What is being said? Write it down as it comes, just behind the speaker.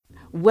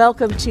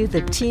Welcome to the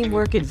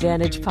Teamwork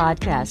Advantage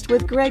podcast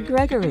with Greg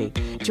Gregory.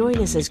 Join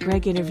us as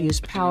Greg interviews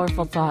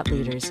powerful thought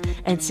leaders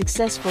and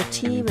successful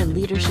team and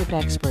leadership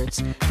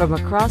experts from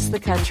across the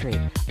country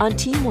on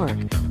teamwork,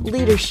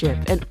 leadership,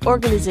 and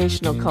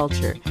organizational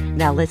culture.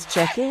 Now let's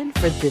check in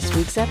for this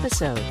week's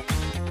episode.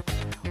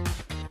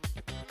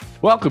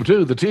 Welcome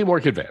to the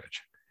Teamwork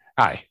Advantage.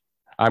 Hi,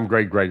 I'm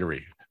Greg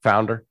Gregory,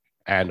 founder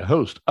and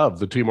host of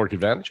the Teamwork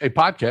Advantage, a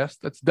podcast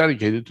that's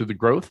dedicated to the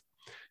growth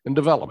and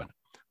development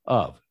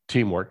of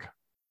teamwork,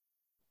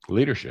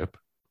 leadership,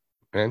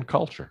 and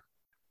culture.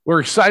 We're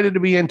excited to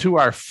be into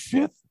our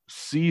fifth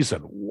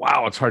season.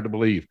 Wow, it's hard to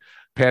believe.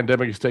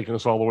 Pandemic has taken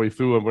us all the way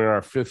through, and we're in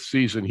our fifth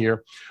season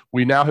here.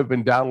 We now have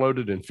been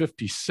downloaded in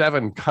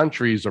 57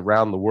 countries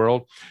around the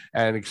world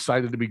and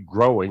excited to be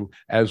growing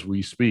as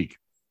we speak.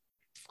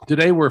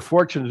 Today, we're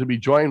fortunate to be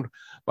joined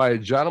by a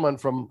gentleman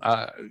from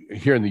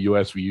here in the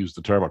U.S. We use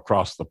the term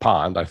across the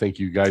pond. I think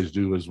you guys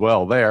do as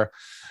well there,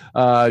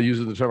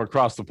 using the term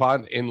across the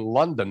pond in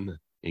London,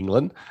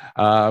 England,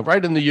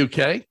 right in the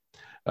U.K.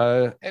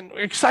 And we're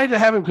excited to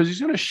have him because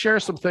he's going to share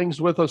some things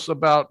with us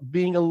about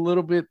being a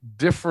little bit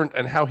different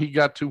and how he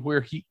got to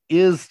where he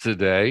is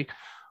today.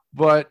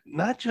 But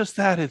not just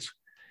that, it's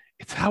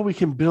how we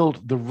can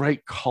build the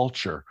right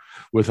culture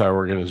with our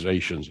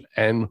organizations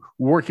and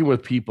working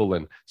with people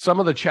and some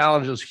of the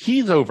challenges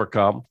he's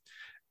overcome.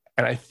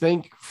 And I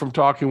think from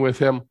talking with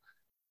him,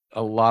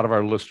 a lot of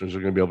our listeners are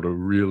going to be able to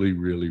really,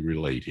 really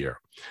relate here.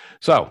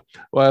 So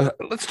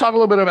let's talk a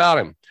little bit about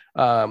him.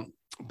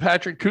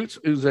 Patrick Coutts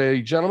is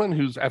a gentleman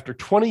who's, after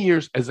 20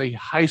 years as a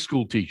high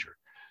school teacher,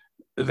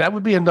 that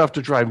would be enough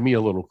to drive me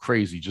a little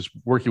crazy, just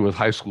working with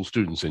high school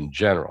students in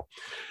general.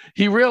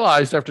 He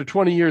realized after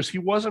 20 years, he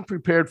wasn't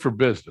prepared for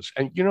business.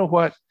 And you know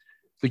what?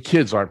 The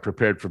kids aren't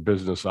prepared for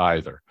business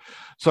either.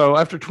 So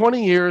after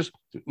 20 years,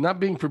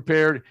 not being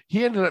prepared,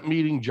 he ended up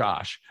meeting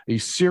Josh, a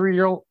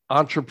serial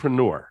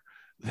entrepreneur.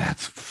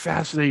 That's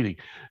fascinating.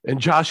 And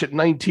Josh at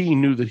 19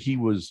 knew that he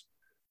was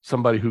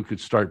somebody who could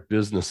start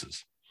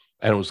businesses.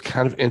 And it was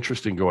kind of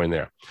interesting going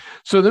there.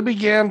 So they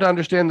began to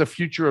understand the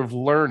future of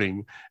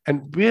learning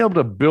and be able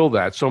to build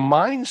that. So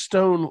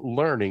Mindstone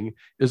Learning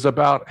is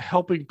about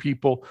helping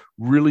people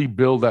really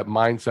build that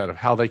mindset of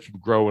how they can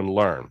grow and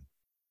learn.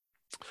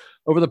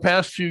 Over the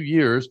past few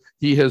years,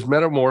 he has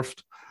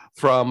metamorphed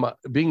from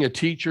being a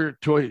teacher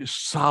to a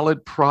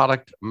solid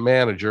product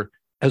manager,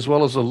 as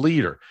well as a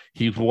leader.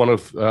 He's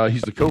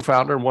the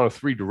co-founder and one of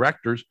 3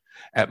 directors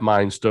at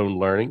Mindstone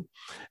Learning.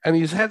 And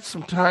he's had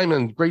some time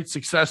and great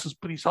successes,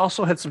 but he's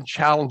also had some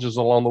challenges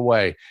along the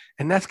way.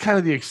 And that's kind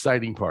of the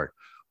exciting part.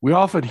 We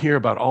often hear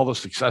about all the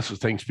successes,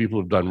 things people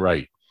have done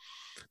right.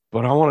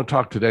 But I want to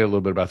talk today a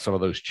little bit about some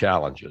of those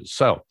challenges.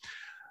 So,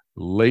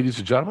 ladies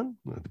and gentlemen,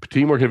 the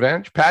Teamwork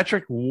Advantage,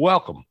 Patrick,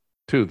 welcome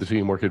to the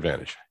Teamwork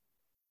Advantage.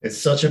 It's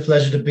such a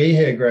pleasure to be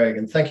here, Greg.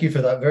 And thank you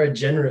for that very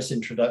generous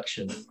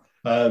introduction.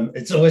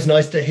 It's always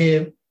nice to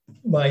hear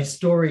my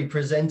story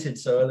presented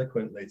so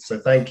eloquently. So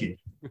thank you.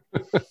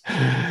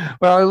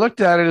 Well, I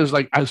looked at it as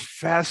I was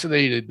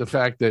fascinated the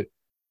fact that,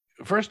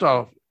 first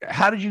off,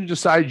 how did you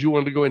decide you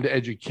wanted to go into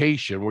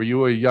education? Were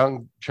you a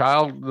young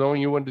child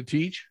knowing you wanted to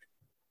teach?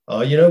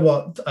 You know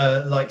what?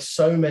 Like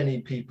so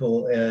many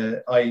people,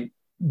 I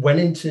went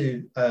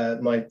into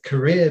my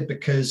career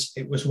because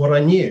it was what I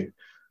knew.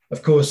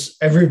 Of course,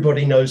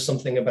 everybody knows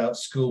something about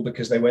school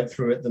because they went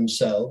through it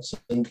themselves.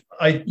 And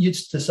I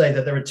used to say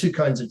that there are 2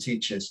 kinds of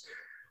teachers.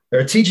 There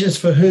are teachers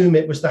for whom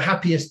it was the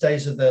happiest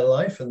days of their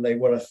life, and they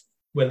want to,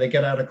 when they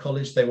get out of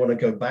college, they want to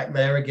go back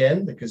there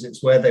again because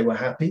it's where they were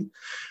happy.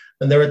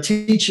 And there are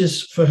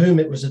teachers for whom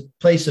it was a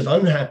place of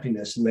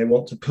unhappiness, and they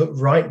want to put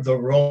right the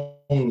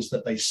wrongs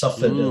that they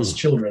suffered as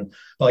children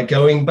by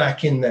going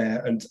back in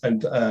there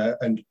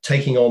and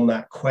taking on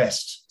that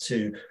quest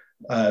to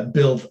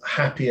build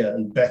happier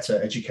and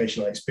better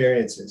educational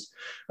experiences.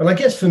 And I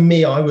guess for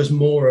me, I was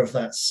more of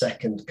that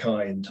second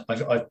kind.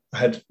 I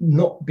had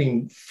not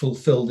been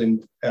fulfilled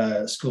in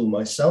school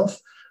myself,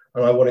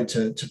 and I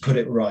wanted to put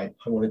it right.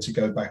 I wanted to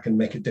go back and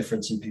make a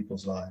difference in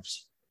people's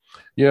lives.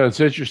 Yeah, it's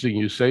interesting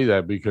you say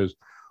that, because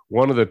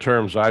one of the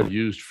terms I've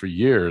used for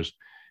years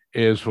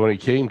is when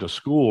it came to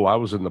school, I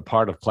was in the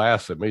part of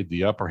class that made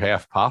the upper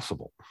half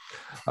possible.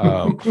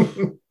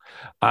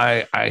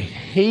 I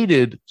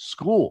hated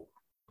school.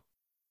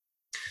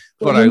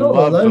 But I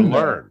love to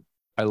learn.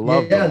 I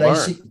love to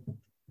learn.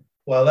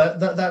 Well,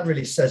 that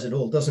really says it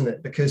all, doesn't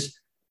it? Because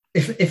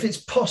if it's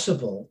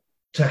possible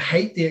to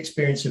hate the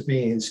experience of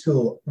being in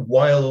school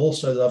while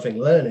also loving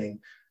learning,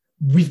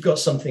 we've got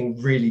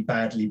something really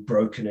badly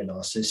broken in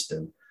our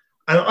system.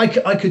 And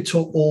I could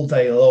talk all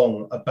day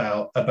long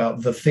about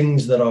the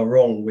things that are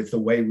wrong with the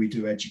way we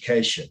do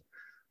education.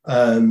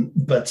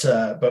 But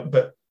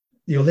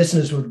your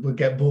listeners would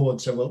get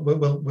bored, so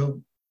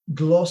we'll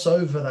gloss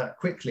over that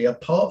quickly,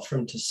 apart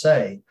from to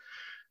say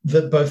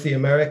that both the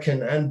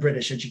American and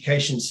British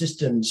education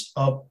systems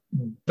are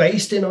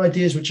based in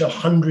ideas which are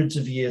hundreds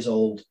of years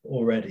old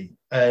already.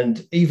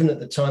 And even at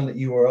the time that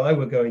you or I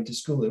were going to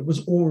school, it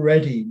was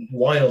already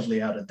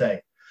wildly out of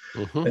date.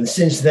 Mm-hmm. And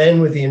since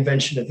then, with the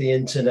invention of the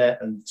internet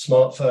and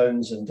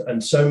smartphones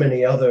and so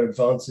many other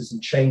advances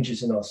and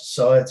changes in our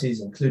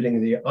societies,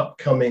 including the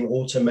upcoming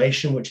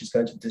automation, which is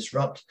going to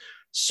disrupt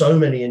so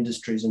many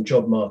industries and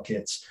job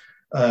markets,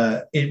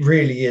 it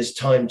really is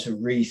time to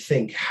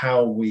rethink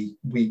how we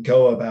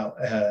go about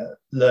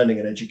learning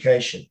and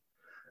education.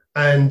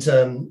 And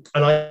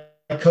I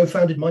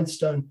co-founded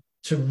Mindstone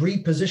to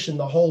reposition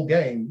the whole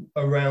game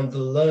around the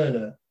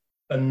learner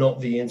and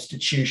not the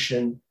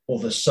institution or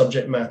the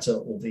subject matter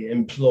or the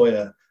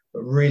employer,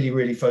 but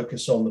really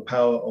focus on the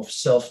power of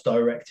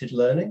self-directed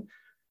learning,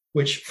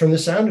 which from the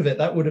sound of it,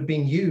 that would have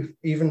been you,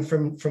 even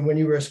from when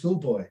you were a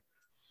schoolboy.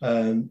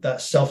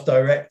 That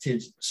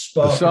self-directed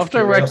spark.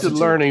 Self-directed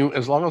learning,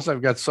 as long as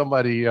I've got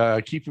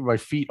somebody keeping my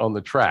feet on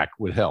the track,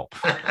 would help.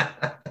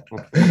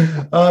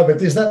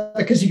 But is that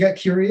because you get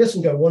curious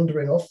and go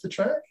wandering off the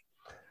track?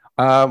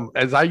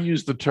 As I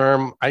use the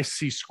term, I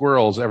see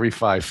squirrels every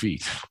 5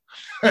 feet.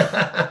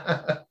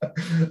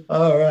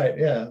 All right,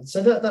 yeah.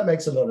 So that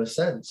makes a lot of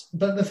sense.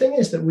 But the thing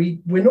is that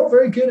we're not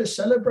very good at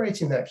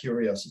celebrating that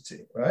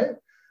curiosity, right?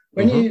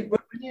 When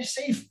you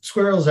see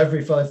squirrels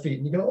every 5 feet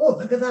and you go, oh,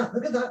 look at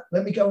that.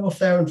 Let me go off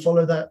there and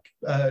follow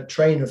that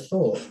train of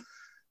thought.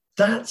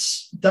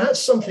 That's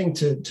something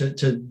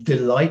to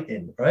delight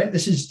in, right?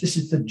 This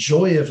is the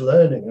joy of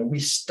learning, and we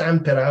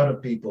stamp it out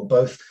of people,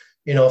 both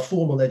in our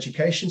formal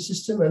education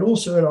system and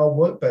also in our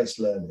work-based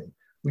learning.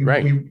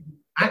 We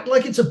act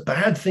like it's a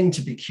bad thing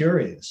to be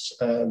curious,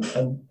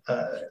 and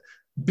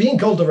being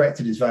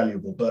goal-directed is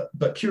valuable,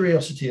 but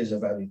curiosity is a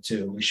value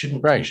too. We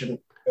shouldn't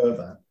go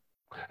that.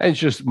 And it's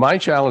just my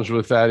challenge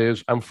with that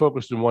is I'm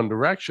focused in one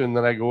direction,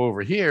 then I go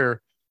over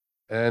here,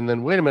 and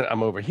then wait a minute,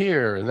 I'm over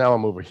here, and now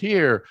I'm over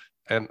here,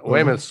 and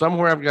wait a minute,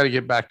 somewhere I've got to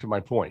get back to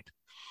my point.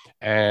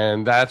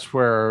 And that's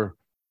where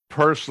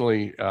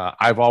personally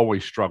I've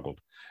always struggled,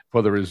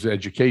 whether it's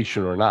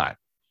education or not.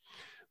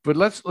 But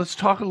let's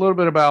talk a little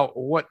bit about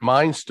what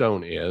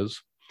Mindstone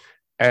is,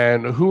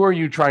 and who are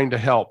you trying to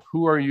help?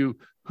 Who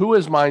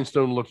is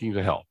Mindstone looking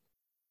to help?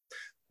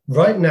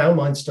 Right now,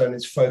 Mindstone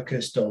is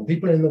focused on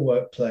people in the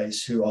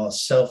workplace who are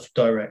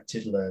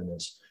self-directed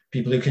learners,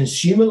 people who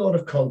consume a lot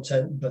of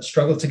content but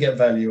struggle to get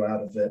value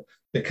out of it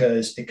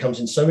because it comes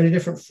in so many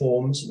different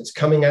forms and it's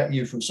coming at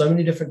you from so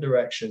many different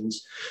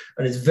directions.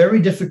 And it's very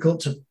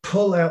difficult to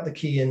pull out the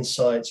key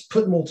insights,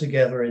 put them all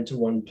together into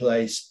one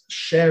place,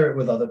 share it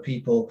with other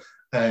people,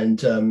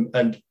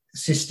 and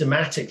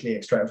systematically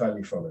extract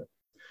value from it.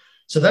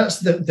 So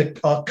that's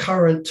our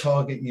current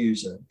target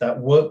user, that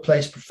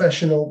workplace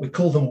professional. We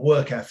call them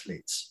work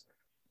athletes,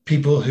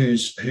 people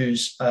whose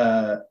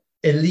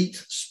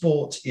elite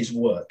sport is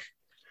work.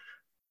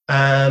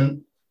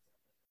 And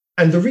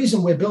the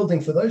reason we're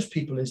building for those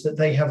people is that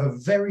they have a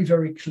very,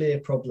 very clear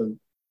problem.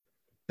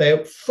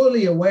 They're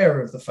fully aware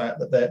of the fact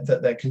that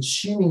they're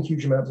consuming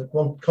huge amounts of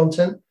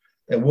content.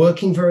 They're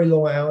working very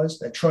long hours.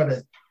 They're trying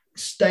to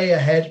stay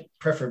ahead,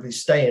 preferably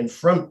stay in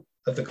front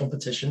of the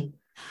competition.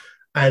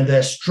 And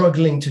they're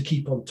struggling to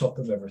keep on top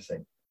of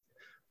everything.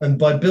 And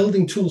by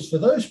building tools for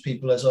those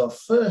people as our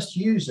first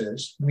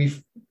users,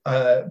 we've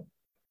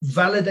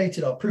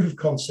validated our proof of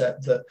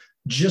concept that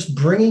just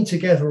bringing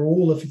together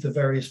all of the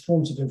various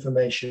forms of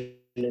information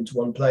into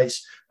one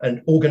place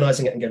and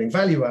organizing it and getting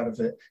value out of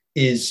it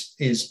is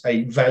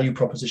a value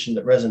proposition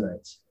that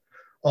resonates.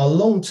 Our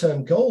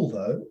long-term goal,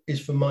 though,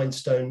 is for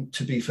Mindstone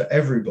to be for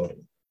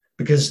everybody,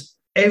 because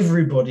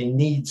everybody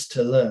needs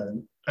to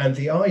learn. And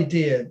the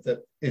idea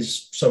that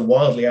is so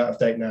wildly out of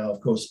date now, of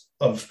course,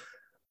 of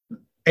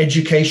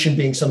education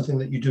being something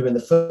that you do in the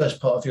first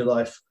part of your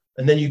life,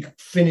 and then you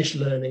finish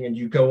learning and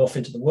you go off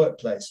into the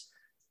workplace,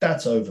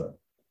 that's over.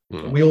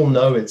 We all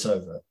know it's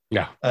over.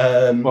 Yeah.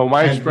 Well,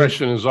 my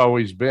expression has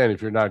always been,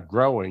 if you're not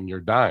growing,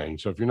 you're dying.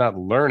 So if you're not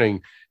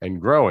learning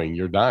and growing,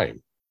 you're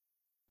dying.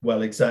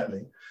 Well,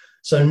 exactly.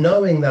 So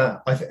knowing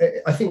that,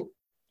 I think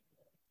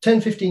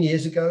 10, 15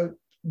 years ago,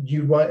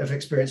 you might have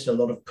experienced a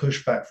lot of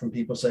pushback from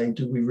people saying,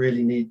 do we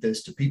really need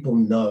this? Do people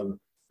know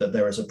that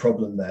there is a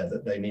problem there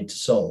that they need to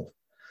solve?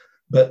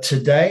 But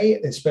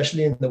today,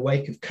 especially in the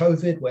wake of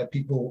COVID, where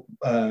people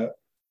were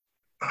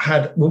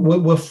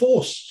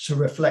forced to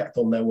reflect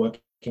on their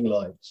working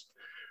lives,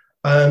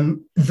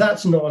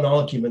 that's not an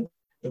argument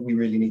that we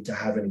really need to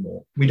have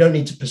anymore. We don't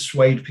need to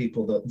persuade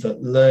people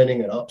that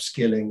learning and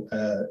upskilling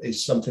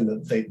is something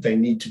that they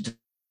need to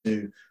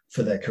do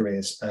for their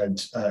careers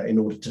and in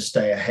order to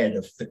stay ahead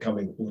of the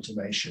coming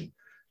automation.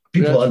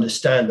 People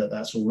understand that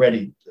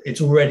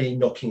it's already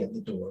knocking at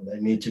the door. They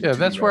need to. Yeah,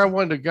 that's where I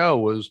wanted to go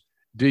was,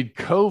 did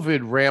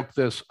COVID ramp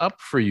this up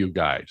for you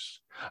guys?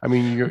 I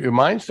mean, your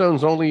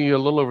Mindstone's only a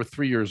little over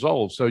 3 years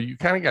old, so you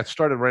kind of got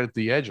started right at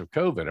the edge of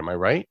COVID. Am I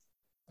right?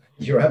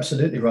 You're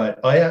absolutely right.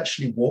 I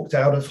actually walked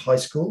out of high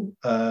school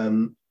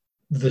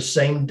the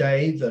same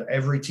day that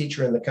every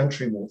teacher in the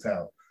country walked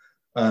out.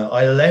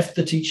 I left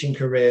the teaching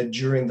career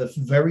during the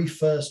very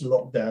first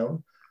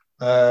lockdown,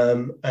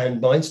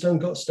 and Mindstone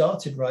got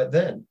started right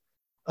then,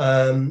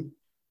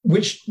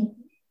 which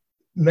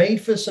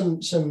made for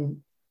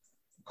some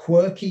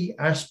quirky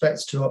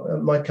aspects to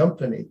my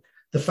company.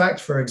 the fact,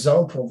 for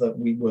example, that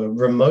we were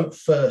remote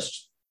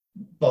first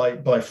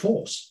by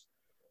force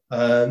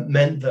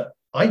meant that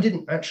I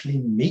didn't actually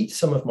meet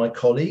some of my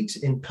colleagues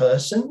in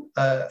person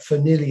for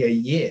nearly a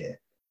year.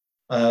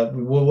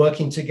 We were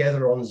working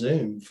together on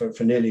Zoom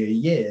for nearly a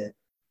year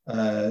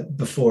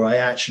before I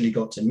actually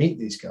got to meet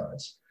these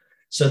guys.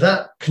 So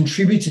that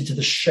contributed to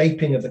the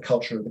shaping of the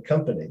culture of the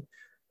company.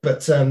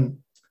 But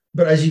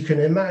as you can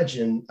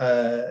imagine,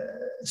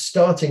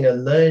 starting a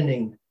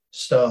learning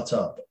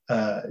startup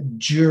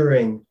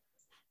during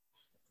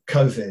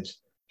COVID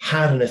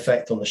had an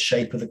effect on the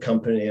shape of the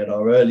company and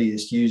our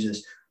earliest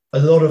users. A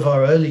lot of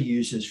our early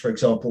users, for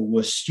example,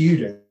 were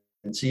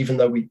students, even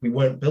though we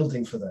weren't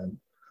building for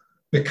them,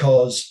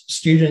 because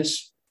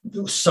students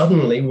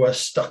suddenly were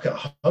stuck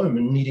at home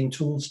and needing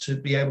tools to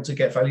be able to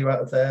get value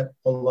out of their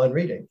online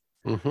reading.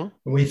 Mm-hmm. And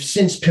we've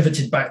since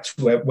pivoted back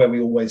to where we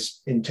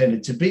always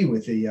intended to be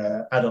with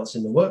the adults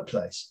in the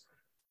workplace.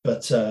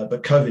 But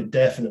COVID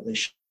definitely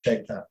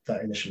shaped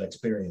that initial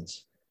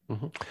experience.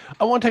 Mm-hmm.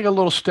 I want to take a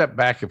little step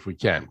back if we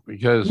can,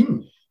 because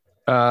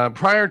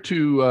prior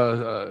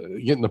to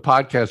getting the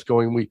podcast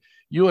going,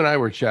 you and I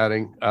were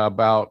chatting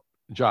about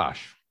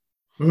Josh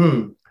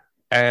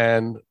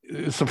and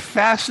some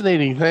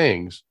fascinating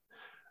things.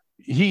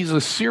 He's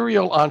a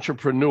serial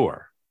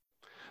entrepreneur.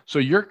 So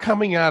you're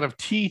coming out of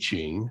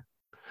teaching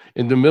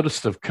in the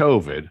midst of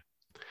COVID.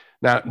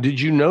 Now, did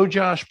you know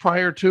Josh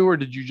prior to, or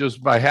did you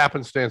just by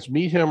happenstance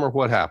meet him, or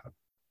what happened?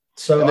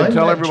 So and then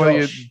tell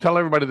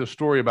everybody the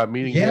story about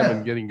meeting him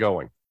and getting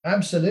going.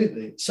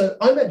 Absolutely. So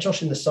I met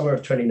Josh in the summer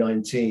of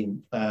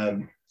 2019.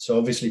 So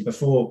obviously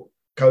before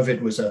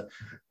COVID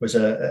was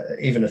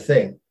even a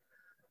thing.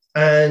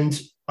 And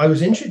I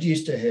was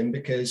introduced to him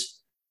because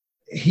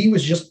he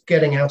was just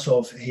getting out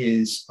of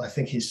his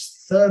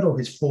third or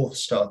his fourth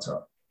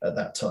startup at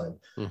that time.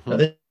 Mm-hmm. Now,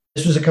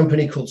 this was a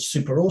company called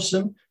Super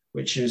Awesome,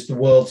 which is the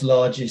world's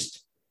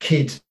largest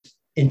kid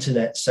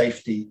internet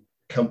safety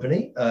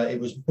company. It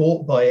was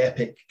bought by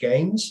Epic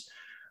Games.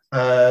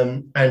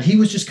 And he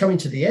was just coming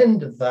to the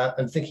end of that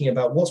and thinking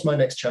about, what's my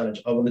next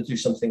challenge? I want to do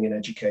something in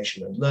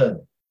education and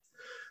learning.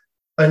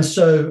 And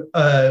so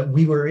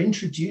we were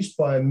introduced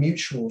by a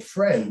mutual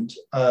friend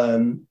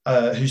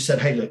who said,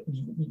 hey, look,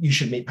 you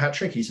should meet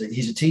Patrick. He's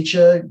a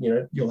teacher,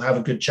 you'll have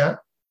a good chat.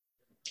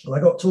 And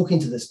I got talking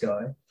to this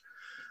guy,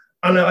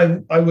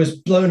 and I was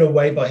blown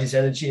away by his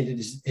energy and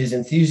his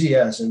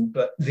enthusiasm.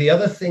 But the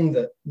other thing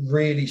that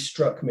really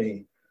struck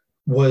me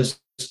was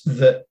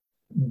that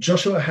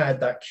Joshua had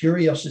that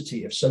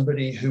curiosity of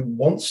somebody who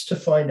wants to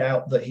find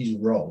out that he's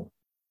wrong.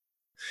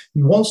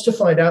 He wants to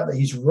find out that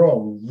he's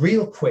wrong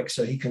real quick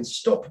so he can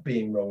stop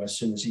being wrong as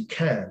soon as he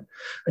can.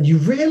 And you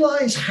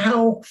realize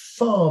how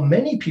far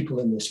many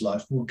people in this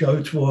life will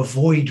go to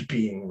avoid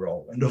being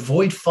wrong and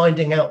avoid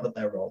finding out that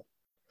they're wrong.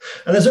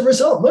 And as a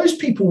result,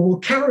 most people will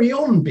carry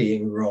on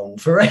being wrong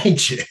for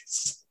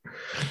ages.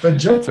 But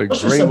Josh,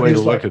 that's a great way to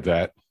look at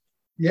that.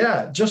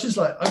 Yeah, Josh is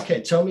like,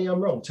 okay, tell me I'm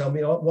wrong. Tell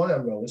me why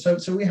I'm wrong.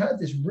 So we had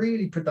this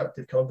really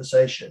productive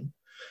conversation.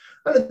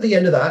 And at the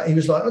end of that, he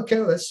was like, okay,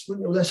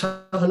 let's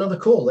have another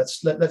call.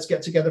 Let's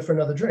get together for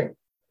another drink.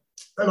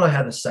 And I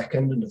had a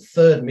second and a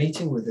third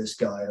meeting with this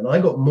guy. And I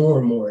got more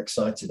and more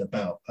excited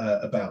about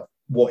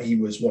what he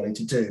was wanting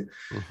to do,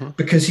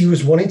 because he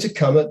was wanting to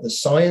come at the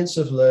science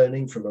of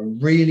learning from a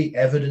really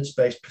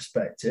evidence-based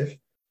perspective.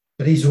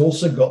 But he's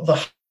also got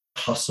the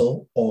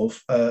hustle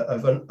of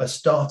a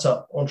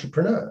startup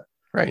entrepreneur.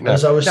 Right. Now,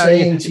 as I was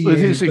saying to you, with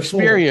his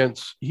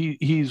experience,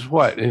 he's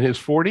what, in his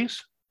 40s?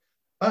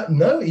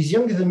 No, he's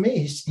younger than me.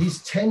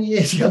 He's 10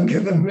 years younger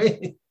than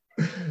me.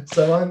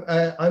 So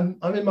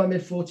I'm in my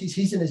mid 40s.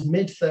 He's in his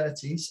mid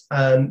 30s.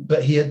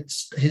 But he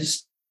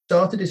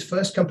started his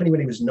first company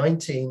when he was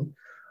 19,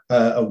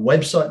 a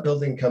website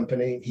building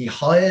company. He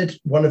hired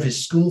one of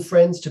his school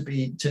friends to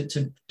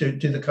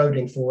do the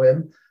coding for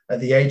him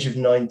at the age of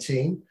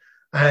 19,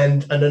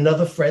 and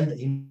another friend that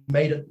he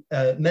met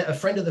a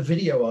friend at the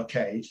video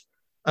arcade.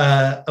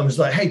 And was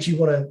like, hey, do you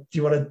want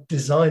to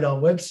design our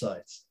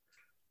websites?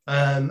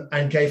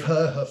 And gave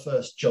her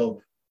first job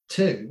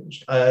too.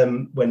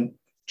 When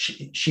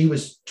she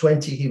was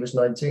 20, he was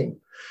 19.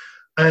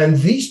 And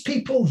these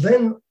people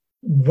then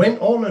went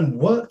on and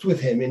worked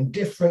with him in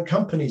different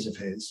companies of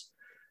his.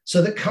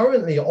 So that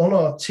currently on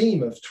our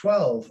team of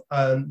 12,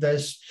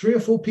 there's 3 or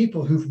 4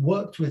 people who've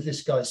worked with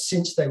this guy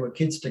since they were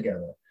kids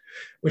together,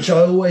 which I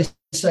always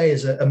say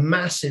is a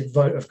massive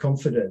vote of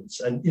confidence.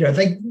 And,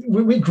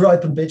 we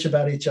gripe and bitch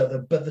about each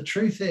other, but the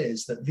truth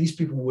is that these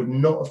people would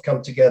not have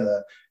come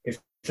together if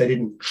they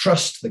didn't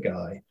trust the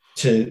guy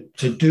to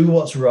do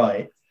what's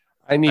right.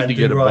 I need to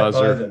get a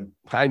buzzer.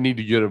 I need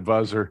to get a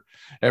buzzer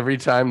every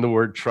time the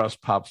word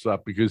trust pops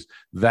up, because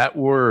that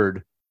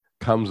word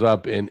comes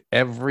up in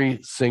every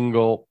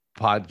single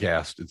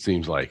podcast, it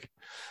seems like,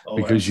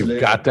 because absolutely.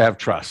 You've got to have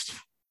trust.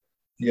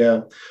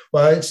 Yeah.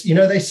 Well, it's,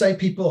 they say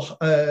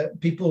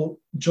people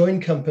join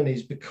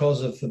companies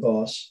because of the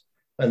boss,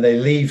 and they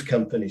leave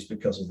companies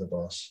because of the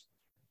boss.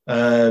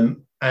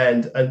 And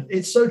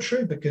it's so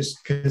true, because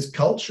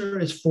culture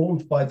is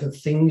formed by the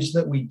things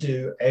that we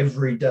do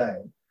every day.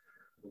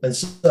 And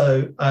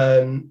so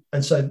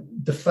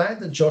the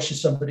fact that Josh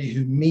is somebody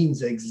who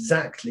means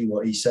exactly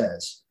what he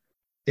says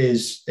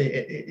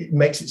it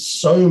makes it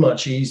so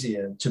much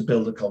easier to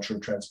build a culture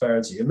of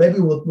transparency. And maybe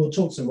we'll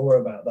talk some more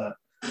about that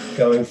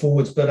going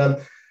forwards.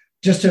 But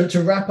just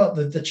to wrap up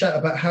the chat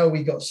about how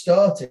we got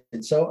started.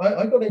 So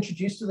I got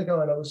introduced to the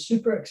guy, and I was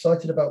super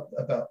excited about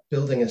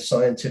building a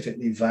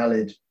scientifically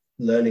valid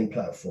learning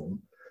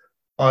platform.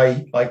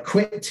 I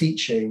quit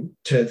teaching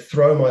to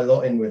throw my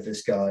lot in with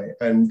this guy,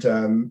 and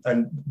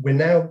we're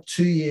now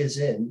 2 years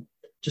in,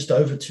 just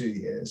over 2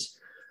 years,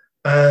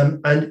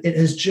 and it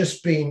has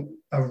just been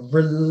a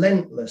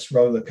relentless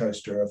roller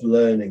coaster of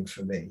learning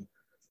for me.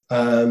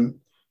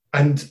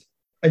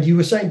 And you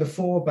were saying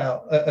before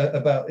about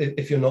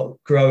if you're not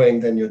growing,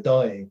 then you're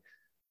dying.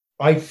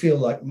 I feel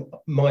like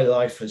my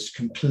life has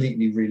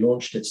completely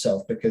relaunched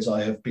itself because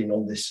I have been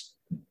on this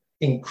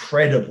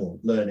incredible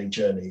learning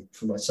journey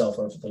for myself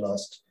over the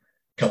last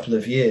couple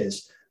of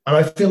years, and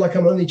I feel like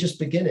I'm only just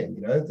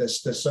beginning.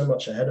 There's so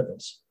much ahead of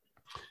us,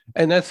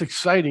 and that's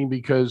exciting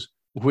because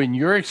when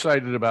you're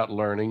excited about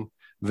learning,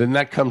 then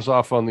that comes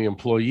off on the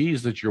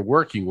employees that you're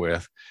working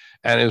with.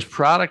 And as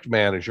product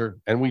manager,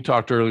 and we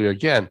talked earlier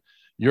again,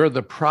 you're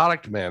the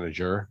product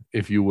manager,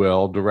 if you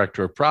will,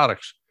 director of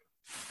products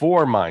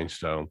for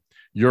Mindstone.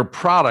 Your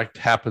product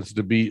happens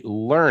to be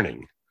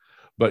learning,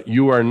 but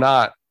you are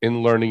not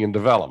in learning and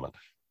development.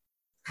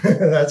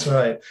 That's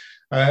right.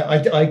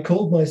 I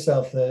called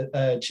myself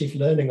the chief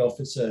learning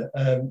officer,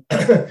 and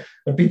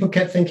people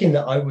kept thinking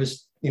that I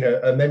was,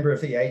 a member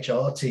of the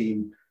HR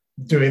team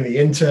doing the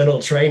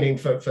internal training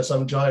for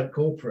some giant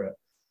corporate.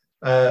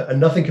 And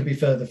nothing could be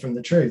further from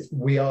the truth.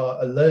 We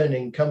are a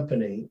learning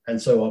company,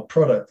 and so our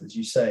product, as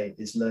you say,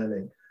 is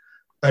learning.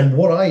 And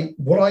what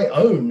I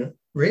own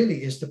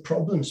really is the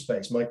problem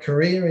space. My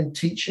career in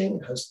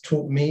teaching has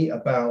taught me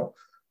about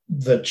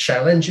the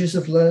challenges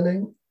of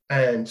learning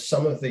and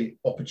some of the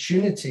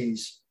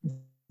opportunities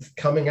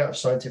coming out of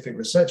scientific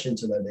research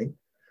into learning.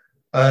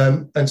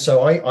 And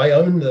so I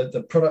own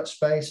the product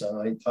space,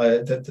 and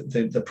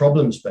the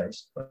problem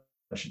space,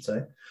 I should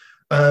say.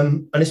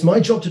 And it's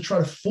my job to try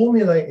to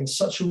formulate in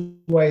such a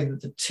way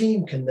that the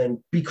team can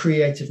then be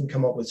creative and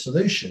come up with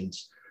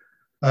solutions,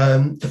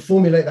 to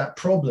formulate that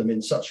problem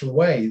in such a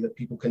way that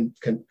people can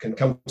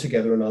come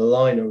together and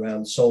align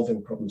around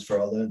solving problems for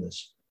our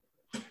learners.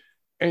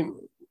 And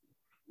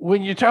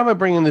when you talk about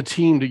bringing the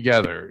team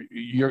together,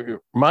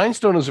 your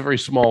Mindstone is a very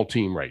small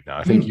team right now.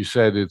 I think you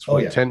said it's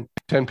 10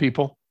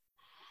 people?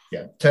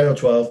 Yeah, 10 or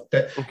 12.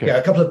 Okay. Yeah,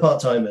 a couple of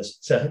part-timers.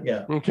 So,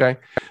 yeah. Okay.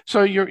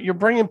 So you're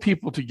bringing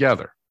people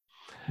together.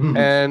 Mm-hmm.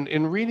 And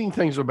in reading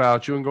things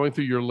about you and going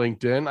through your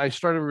LinkedIn, I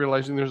started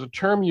realizing there's a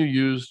term you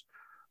used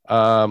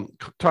talking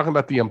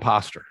about the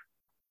imposter.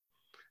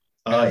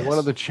 Yes. One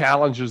of the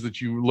challenges that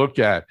you look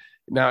at.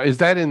 Now, is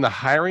that in the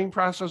hiring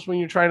process when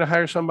you're trying to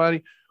hire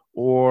somebody?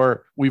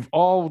 Or we've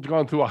all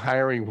gone through a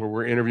hiring where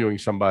we're interviewing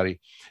somebody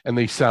and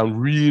they sound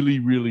really,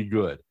 really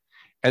good.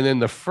 And then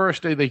the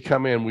first day they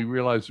come in, we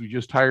realize we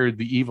just hired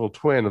the evil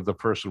twin of the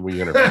person we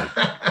interviewed.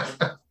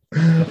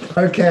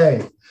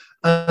 Okay.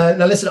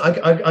 Now, listen, I'm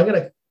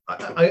going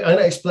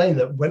to explain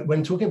that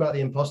when talking about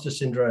the imposter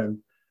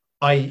syndrome,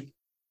 I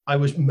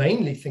was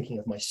mainly thinking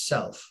of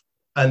myself.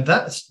 And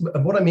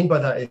what I mean by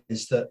that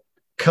is that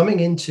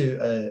coming into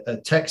a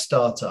tech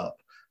startup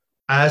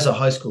as a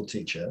high school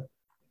teacher,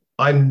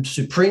 I'm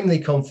supremely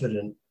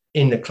confident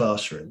in the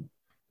classroom.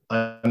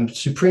 I'm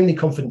supremely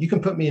confident. You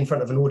can put me in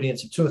front of an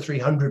audience of 200 or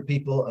 300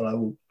 people, and I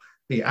will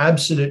be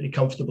absolutely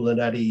comfortable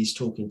and at ease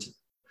talking to them.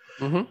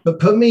 Mm-hmm. But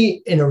put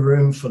me in a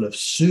room full of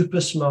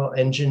super smart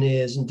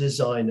engineers and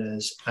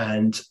designers,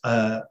 and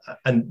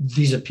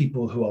these are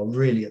people who are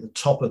really at the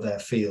top of their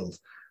field.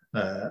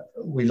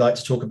 We like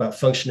to talk about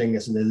functioning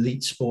as an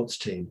elite sports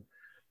team.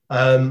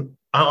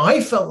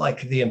 I felt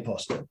like the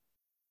imposter.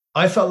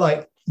 I felt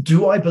like,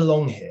 do I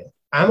belong here?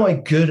 Am I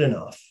good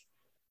enough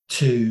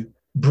to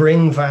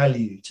bring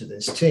value to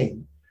this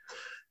team?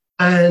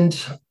 And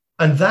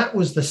that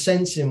was the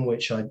sense in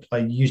which I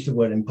used the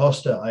word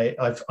imposter.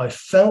 I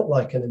felt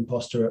like an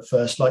imposter at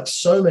first, like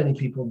so many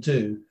people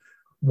do,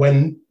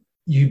 when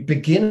you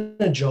begin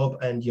a job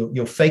and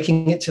you're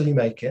faking it till you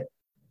make it,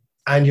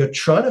 and you're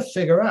trying to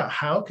figure out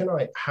how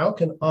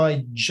can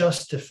I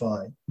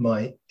justify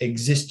my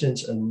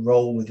existence and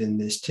role within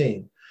this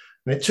team.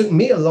 And it took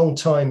me a long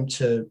time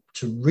to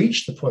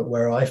reach the point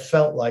where I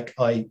felt like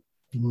I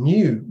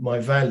knew my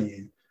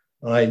value.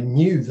 I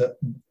knew that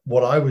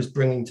what I was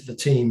bringing to the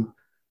team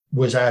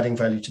was adding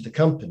value to the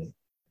company.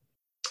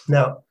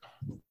 Now,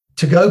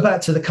 to go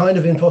back to the kind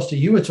of imposter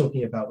you were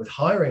talking about with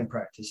hiring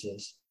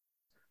practices,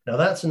 now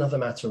that's another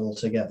matter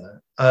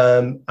altogether.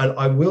 And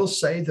I will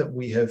say that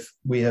we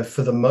have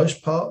for the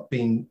most part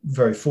been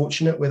very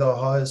fortunate with our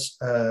hires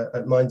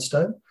at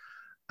Mindstone.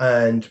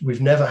 And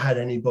we've never had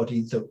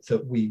anybody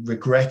that we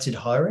regretted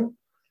hiring.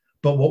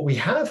 But what we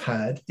have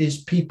had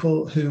is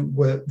people who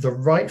were the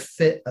right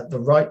fit at the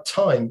right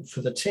time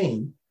for the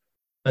team.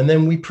 And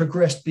then we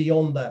progressed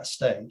beyond that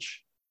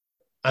stage.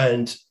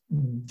 And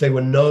they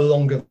were no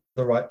longer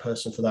the right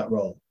person for that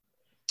role.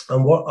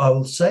 And what I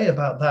will say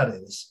about that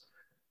is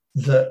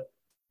that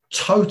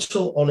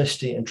total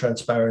honesty and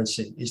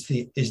transparency is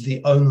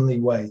the only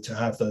way to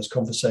have those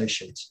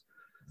conversations.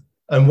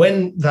 And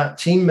when that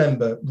team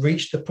member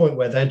reached the point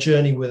where their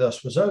journey with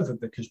us was over,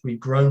 because we'd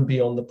grown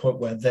beyond the point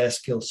where their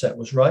skill set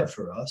was right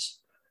for us,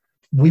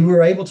 we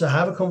were able to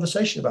have a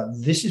conversation about,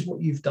 this is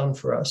what you've done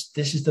for us.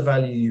 This is the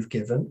value you've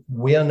given.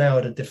 We are now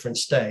at a different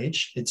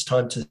stage. It's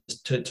time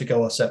to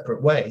go our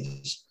separate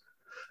ways.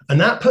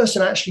 And that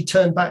person actually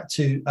turned back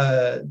to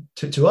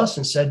us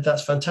and said,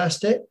 that's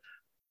fantastic.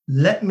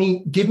 Give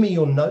me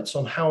your notes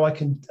on how I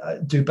can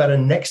do better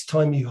next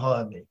time you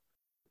hire me.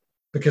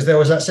 Because there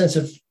was that sense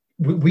of,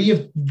 we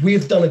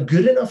have done a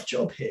good enough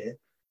job here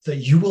that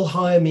you will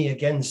hire me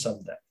again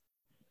someday.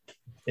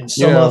 In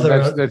some other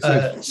that's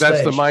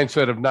the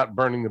mindset of not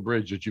burning the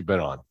bridge that you've been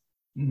on.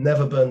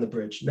 Never burn the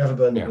bridge. Never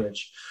burn the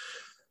bridge.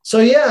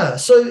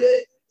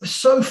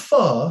 So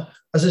far,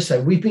 as I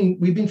say, we've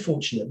been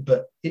fortunate,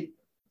 but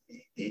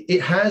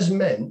it has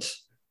meant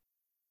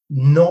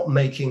not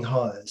making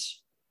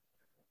hires.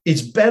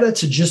 It's better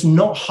to just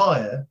not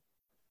hire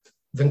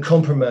than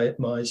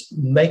compromise,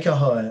 make a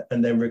hire,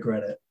 and then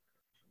regret it.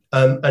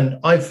 And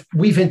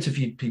we've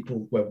interviewed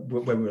people where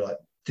we're like,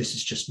 this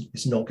is just,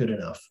 it's not good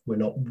enough. We're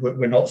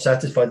not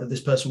satisfied that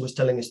this person was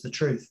telling us the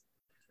truth.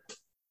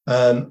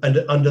 And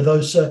under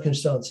those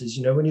circumstances,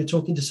 when you're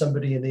talking to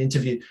somebody in the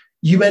interview,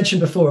 you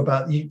mentioned before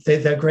about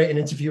they're great in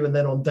interview, and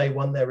then on day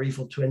one, their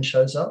evil twin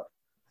shows up.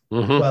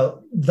 Mm-hmm.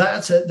 Well,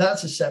 that's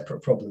a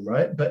separate problem,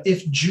 right? But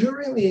if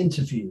during the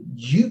interview,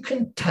 you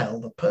can tell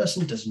the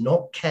person does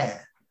not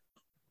care,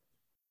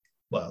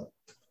 well,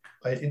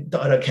 I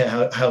don't care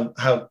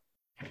how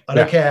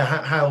care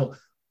how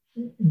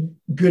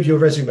good your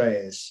resume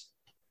is,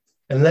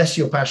 unless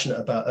you're passionate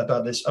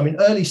about this. I mean,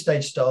 early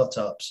stage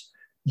startups,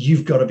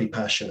 you've got to be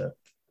passionate.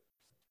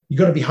 You've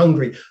got to be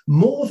hungry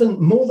more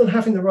than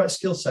having the right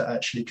skill set,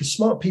 actually, because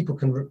smart people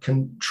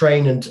can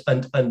train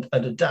and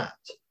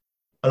adapt.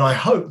 And I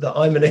hope that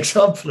I'm an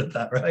example of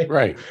that, right?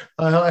 Right.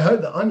 I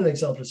hope that I'm an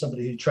example of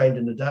somebody who trained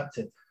and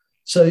adapted.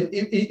 So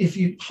if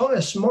you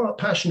hire smart,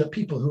 passionate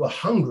people who are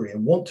hungry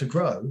and want to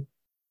grow,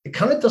 it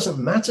kind of doesn't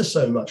matter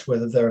so much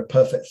whether they're a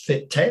perfect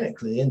fit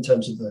technically in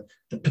terms of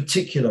the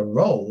particular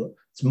role.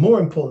 It's more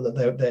important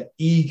that they're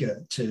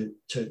eager to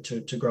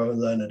grow and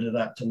learn and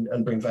adapt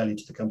and bring value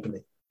to the company.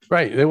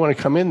 Right. They want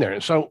to come in there.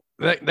 And so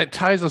that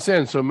ties us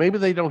in. So maybe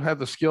they don't have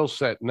the skill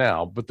set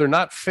now, but they're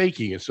not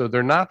faking it. So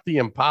they're not the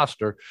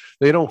imposter.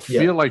 They don't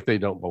feel like they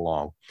don't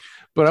belong.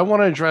 But I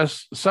want to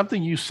address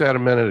something you said a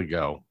minute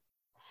ago,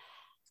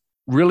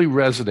 really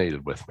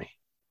resonated with me.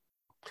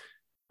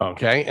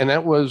 Okay. And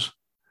that was,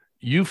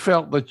 you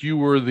felt that you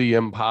were the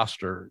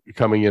imposter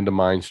coming into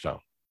Mindstone.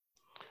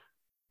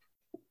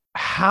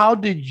 How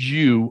did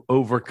you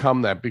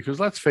overcome that? Because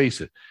let's face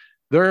it,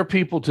 there are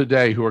people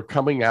today who are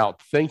coming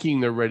out thinking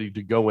they're ready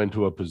to go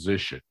into a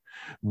position,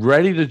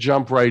 ready to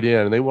jump right in,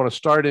 and they want to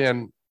start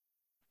in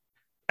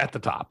at the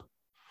top.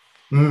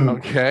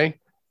 Okay.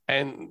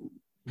 And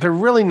they're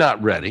really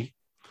not ready.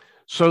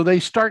 So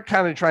they start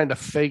kind of trying to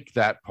fake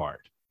that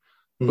part.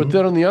 But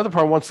then on the other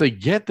part, once they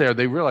get there,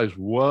 they realize,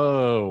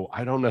 whoa,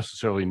 I don't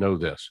necessarily know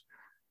this.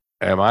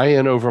 Am I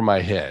in over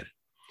my head?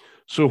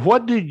 So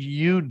what did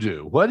you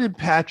do? What did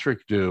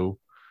Patrick do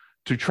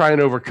to try and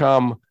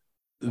overcome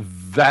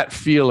that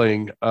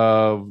feeling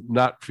of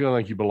not feeling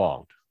like you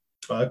belonged?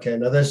 Okay,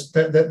 now there's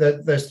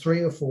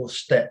 3 or 4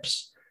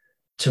 steps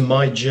to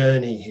my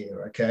journey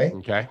here, okay?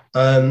 Okay.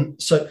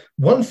 So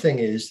one thing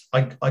is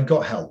I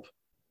got help,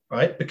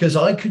 right? Because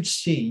I could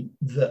see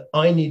that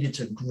I needed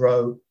to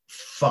grow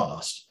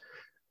fast.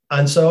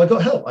 And so I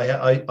got help.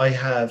 I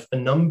have a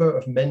number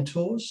of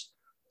mentors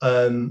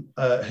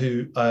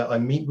who I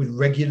meet with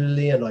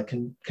regularly, and I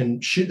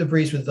can shoot the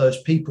breeze with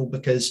those people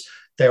because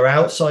they're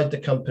outside the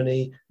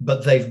company,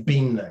 but they've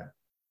been there.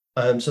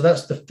 So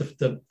that's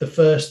the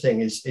first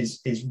thing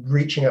is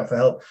reaching out for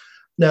help.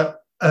 Now,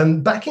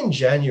 back in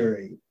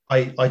January,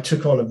 I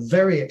took on a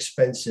very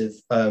expensive,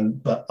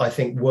 but I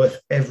think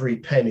worth every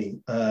penny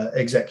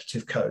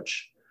executive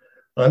coach.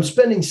 I'm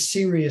spending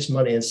serious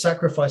money and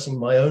sacrificing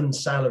my own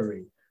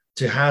salary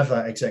to have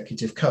that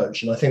executive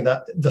coach. And I think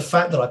that the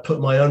fact that I put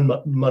my own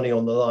money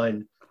on the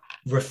line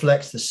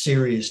reflects the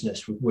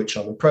seriousness with which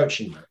I'm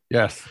approaching that.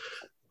 Yes.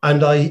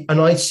 And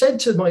I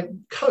said to my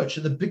coach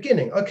at the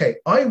beginning, okay,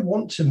 I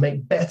want to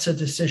make better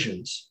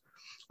decisions.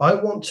 I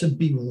want to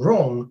be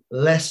wrong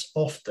less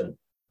often.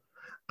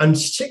 And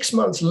 6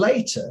 months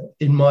later,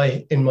 in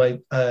my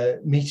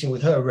meeting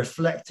with her,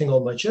 reflecting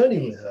on my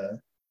journey with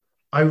her,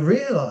 I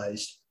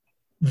realized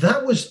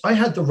I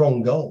had the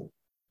wrong goal.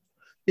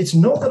 It's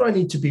not that I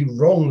need to be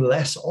wrong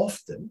less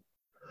often.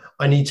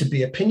 I need to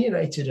be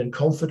opinionated and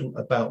confident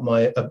about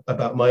my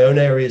own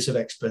areas of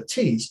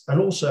expertise,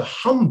 and also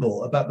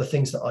humble about the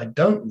things that I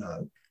don't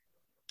know.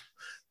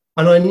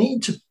 And I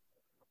need to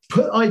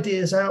put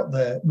ideas out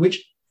there,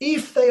 which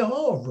if they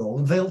are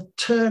wrong, they'll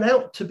turn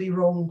out to be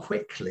wrong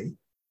quickly.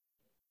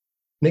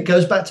 And it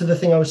goes back to the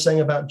thing I was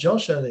saying about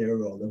Josh earlier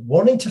on, of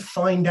wanting to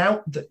find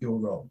out that you're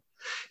wrong.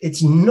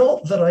 It's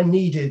not that I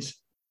needed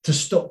to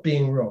stop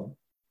being wrong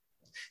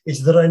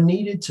is that I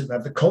needed to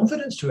have the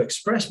confidence to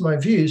express my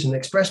views and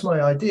express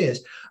my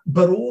ideas,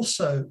 but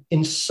also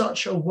in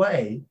such a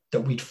way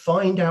that we'd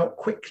find out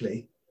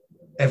quickly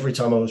every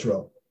time I was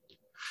wrong.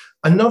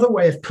 Another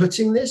way of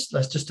putting this,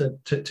 that's just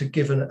to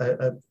give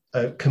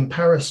a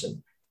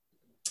comparison.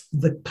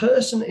 The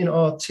person in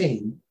our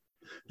team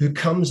who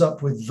comes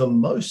up with the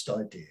most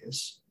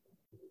ideas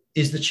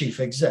is the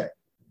chief exec.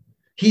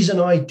 He's an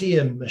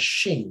idea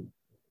machine.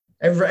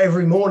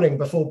 Every morning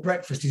before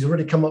breakfast, he's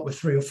already come up with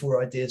 3 or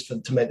 4 ideas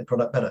to make the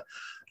product better.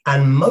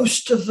 And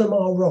most of them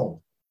are wrong.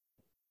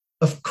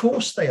 Of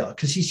course they are,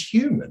 because he's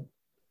human.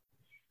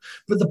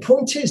 But the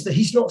point is that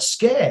he's not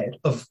scared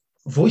of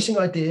voicing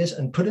ideas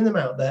and putting them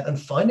out there and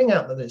finding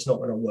out that it's not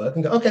going to work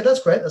and go, okay,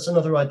 that's great. That's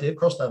another idea.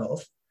 Cross that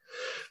off.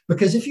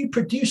 Because if you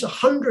produce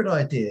 100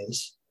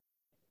 ideas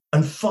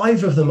and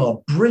 5 of them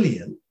are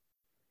brilliant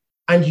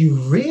and you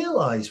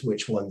realize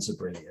which ones are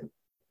brilliant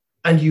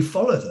and you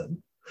follow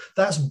them,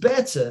 that's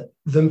better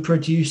than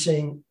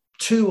producing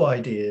 2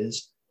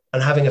 ideas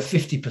and having a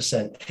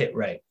 50% hit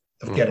rate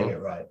of getting it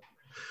right.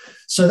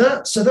 So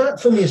that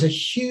for me is a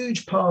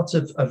huge part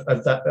of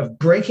that, of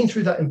breaking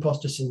through that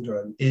imposter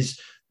syndrome, is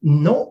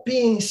not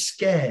being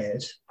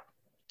scared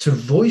to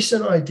voice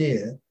an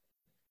idea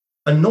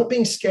and not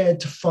being scared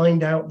to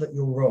find out that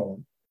you're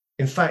wrong.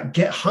 In fact,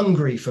 get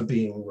hungry for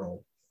being wrong.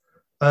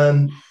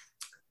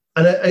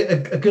 And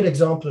a good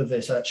example of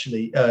this,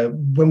 actually,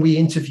 when we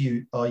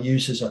interview our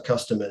users, our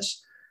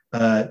customers,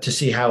 to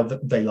see how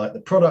they like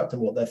the product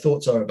and what their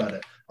thoughts are about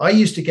it. I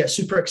used to get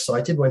super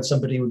excited when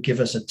somebody would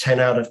give us a 10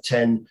 out of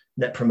 10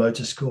 net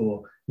promoter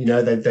score. You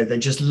know, they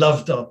just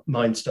loved our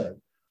Mindstone.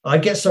 I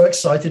get so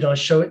excited, I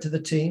show it to the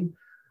team.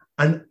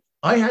 And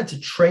I had to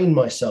train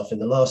myself in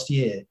the last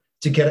year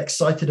to get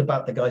excited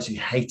about the guys who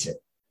hate it.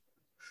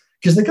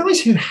 Because the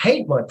guys who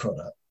hate my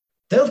product,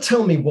 they'll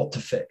tell me what to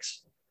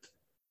fix.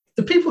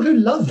 The people who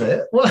love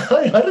it, well,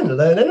 I didn't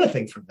learn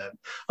anything from them.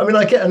 I mean,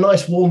 I get a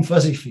nice warm,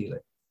 fuzzy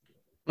feeling.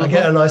 I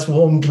get a nice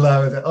warm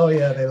glow that, oh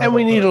yeah, they love it. And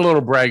we need a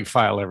little brag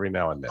file every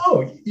now and then.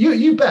 Oh,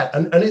 you bet.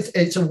 And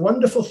it's a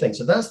wonderful thing.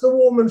 So that's the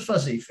warm and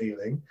fuzzy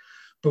feeling.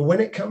 But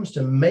when it comes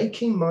to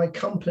making my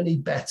company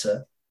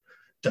better,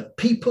 the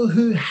people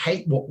who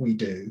hate what we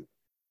do,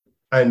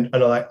 and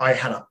I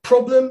had a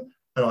problem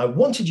and I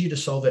wanted you to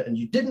solve it and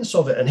you didn't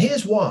solve it. And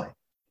here's why.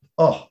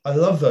 Oh, I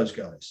love those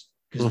guys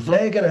because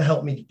they're going to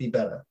help me be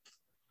better.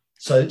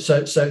 So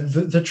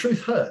the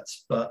truth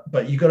hurts,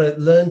 but you got to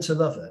learn to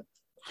love it.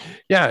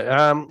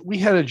 Yeah. We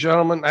had a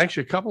gentleman,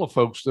 actually a couple of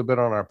folks that have been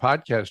on our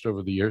podcast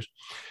over the years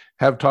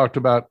have talked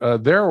about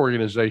their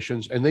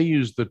organizations, and they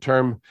use the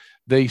term,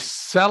 they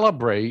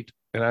celebrate,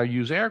 and I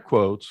use air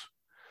quotes,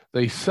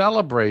 they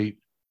celebrate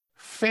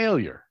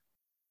failure.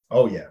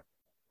 Oh, yeah.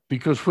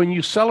 Because when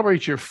you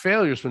celebrate your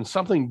failures, when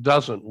something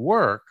doesn't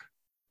work,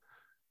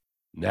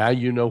 now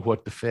you know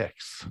what to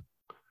fix.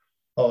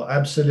 Oh,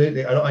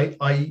 absolutely. And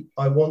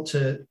I want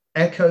to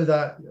echo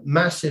that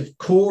massive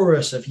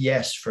chorus of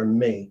yes from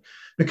me.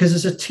 Because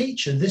as a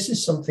teacher, this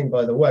is something,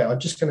 by the way, I'm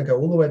just going to go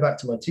all the way back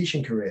to my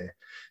teaching career.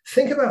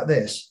 Think about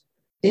this.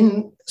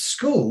 In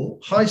school,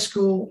 high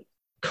school,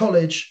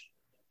 college,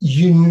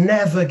 you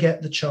never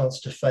get the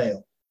chance to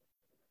fail.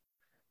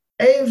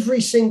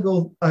 Every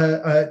single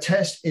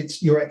test,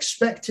 you're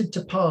expected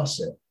to pass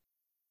it.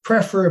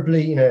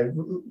 Preferably,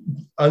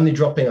 only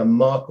dropping a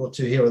mark or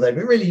 2 here or there,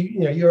 but really,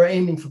 you're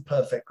aiming for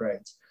perfect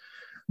grades,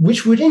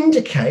 which would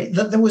indicate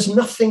that there was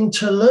nothing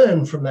to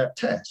learn from that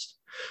test.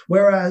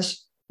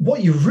 Whereas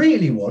what you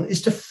really want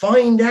is to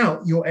find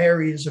out your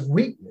areas of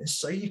weakness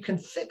so you can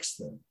fix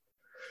them.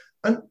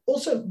 And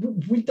also,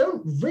 we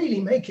don't really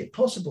make it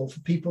possible for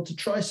people to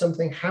try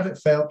something, have it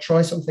fail,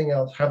 try something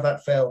else, have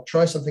that fail,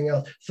 try something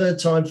else,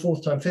 3rd time,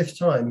 4th time, 5th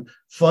time,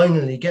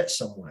 finally get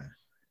somewhere.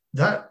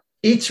 That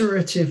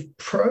iterative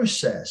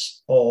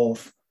process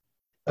of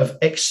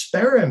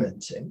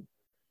experimenting,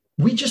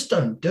 we just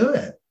don't do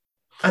it.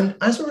 And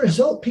as a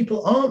result,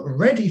 people aren't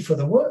ready for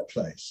the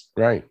workplace.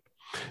 Right.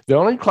 The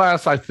only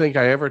class I think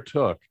I ever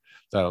took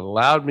that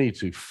allowed me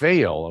to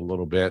fail a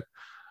little bit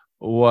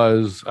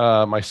was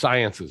my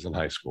sciences in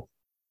high school.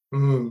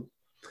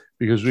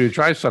 Because we would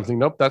try something.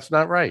 Nope, that's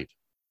not right.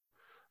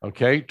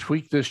 Okay,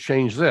 tweak this,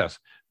 change this.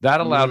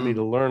 That allowed me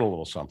to learn a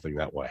little something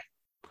that way.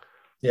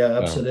 Yeah,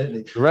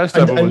 absolutely. The rest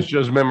of it was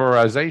just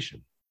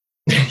memorization.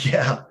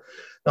 Yeah.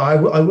 Now,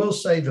 I will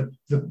say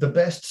the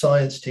best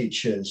science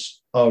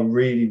teachers are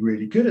really,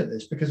 really good at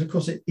this because, of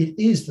course, it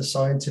is the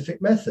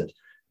scientific method.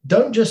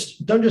 Don't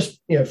just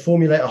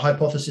formulate a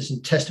hypothesis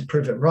and test to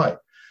prove it right.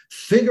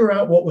 Figure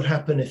out what would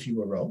happen if you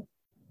were wrong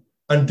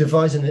and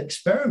devise an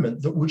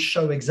experiment that would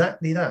show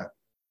exactly that.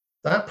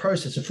 That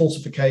process of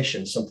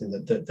falsification is something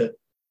that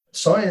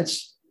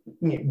science,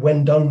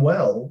 when done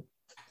well,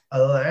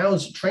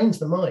 trains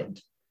the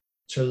mind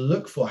to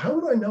look for, how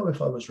would I know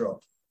if I was wrong?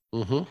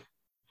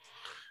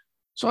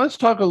 So let's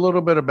talk a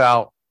little bit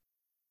about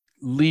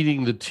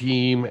leading the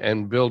team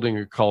and building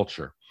a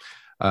culture.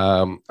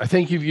 I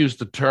think you've used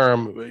the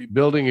term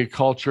building a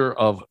culture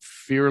of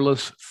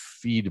fearless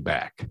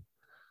feedback.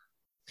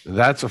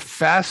 That's a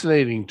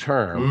fascinating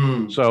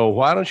term. So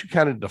why don't you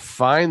kind of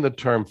define the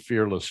term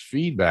fearless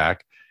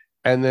feedback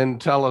and then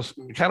tell us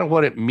kind of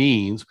what it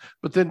means,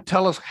 but then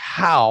tell us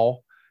how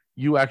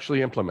you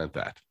actually implement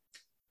that.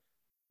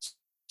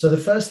 So the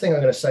first thing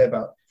I'm going to say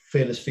about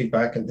fearless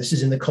feedback, and this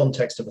is in the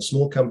context of a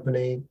small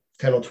company,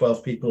 10 or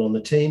 12 people on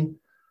the team,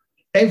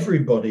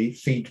 everybody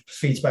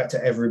feeds back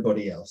to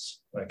everybody else.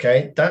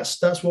 Okay,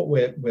 that's what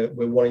we're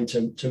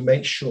wanting to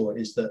make sure,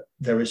 is that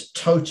there is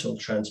total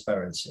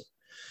transparency.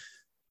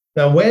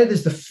 Now, where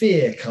does the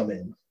fear come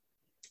in?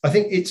 I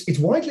think it's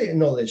widely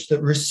acknowledged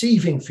that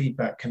receiving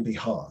feedback can be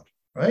hard,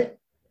 right?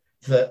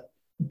 That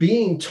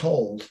being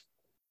told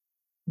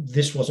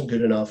this wasn't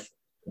good enough,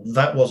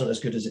 that wasn't as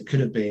good as it could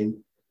have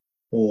been,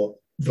 or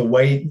the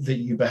way that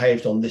you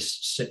behaved in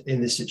this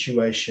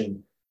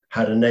situation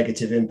had a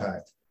negative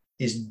impact,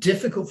 is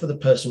difficult for the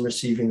person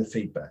receiving the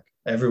feedback.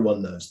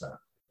 Everyone knows that.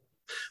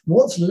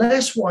 What's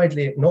less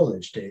widely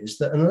acknowledged is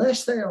that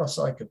unless they are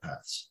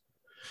psychopaths,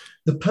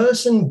 the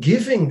person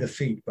giving the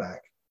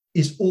feedback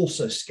is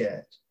also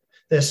scared.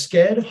 They're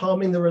scared of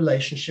harming the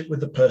relationship with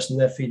the person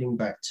they're feeding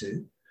back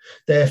to.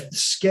 They're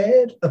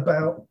scared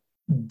about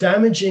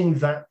damaging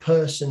that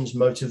person's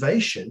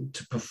motivation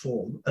to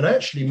perform and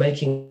actually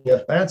making a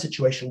bad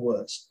situation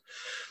worse.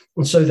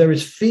 And so there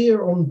is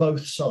fear on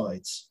both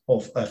sides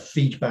of a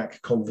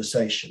feedback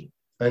conversation.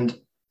 And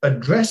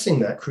addressing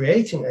that,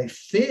 creating a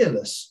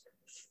fearless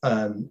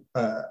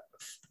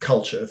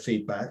culture of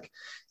feedback,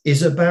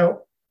 is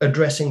about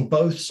addressing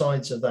both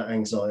sides of that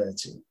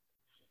anxiety.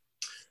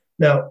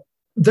 Now,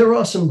 there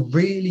are some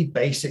really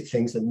basic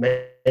things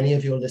that many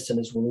of your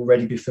listeners will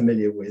already be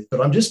familiar with,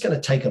 but I'm just going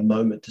to take a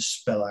moment to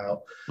spell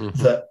out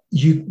that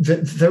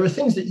there are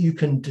things that you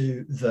can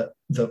do that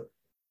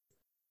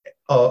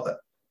are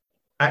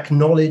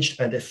acknowledged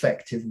and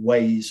effective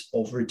ways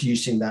of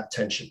reducing that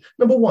tension.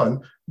 Number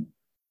one,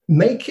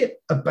 make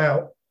it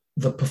about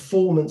the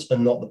performance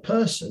and not the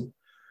person.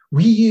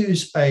 We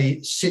use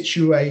a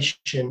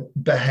situation,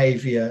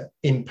 behavior,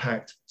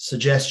 impact,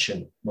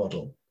 suggestion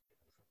model.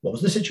 What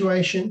was the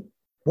situation?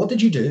 What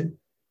did you do?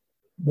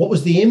 What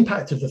was the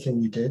impact of the thing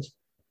you did?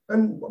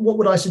 And what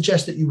would I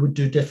suggest that you would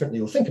do differently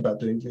or think about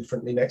doing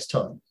differently next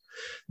time?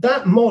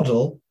 That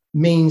model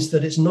means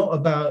that it's not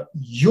about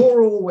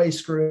you're always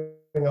screwing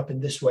up in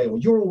this way or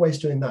you're always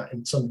doing that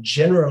in some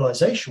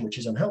generalization, which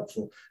is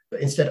unhelpful,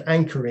 but instead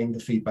anchoring the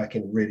feedback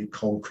in a really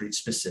concrete,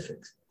 specific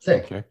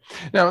thing. Okay.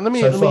 Now, let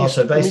me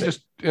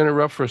just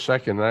interrupt for a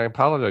second, and I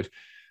apologize.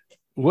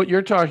 What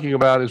you're talking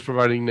about is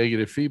providing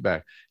negative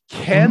feedback.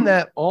 Can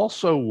that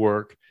also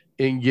work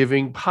in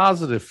giving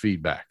positive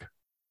feedback?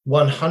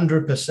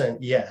 100%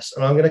 yes.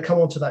 And I'm going to come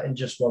on to that in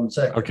just 1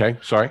 second. Okay,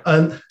 sorry.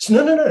 So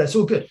no, it's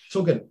all good. It's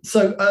all good.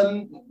 So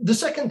the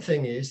second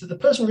thing is that the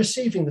person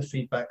receiving the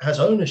feedback has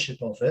ownership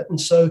of it. And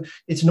so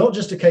it's not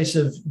just a case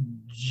of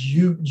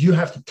you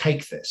have to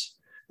take this.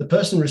 The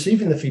person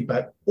receiving the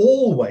feedback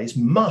always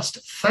must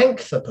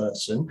thank the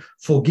person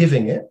for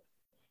giving it,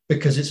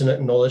 because it's an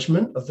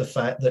acknowledgement of the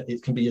fact that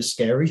it can be a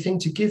scary thing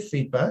to give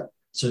feedback.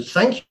 So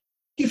thank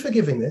you for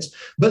giving this.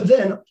 But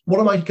then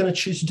what am I going to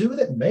choose to do with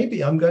it?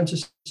 Maybe I'm going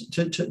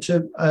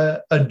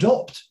to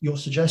adopt your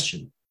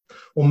suggestion,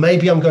 or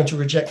maybe I'm going to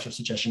reject your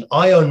suggestion.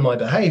 I own my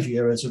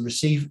behavior as a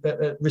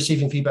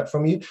receiving feedback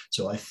from you.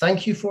 So I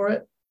thank you for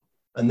it.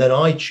 And then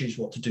I choose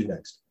what to do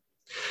next.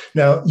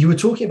 Now, you were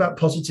talking about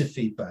positive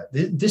feedback.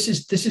 This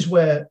is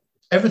where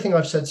everything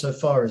I've said so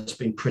far has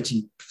been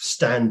pretty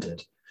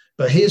standard.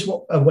 But here's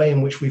a way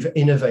in which we've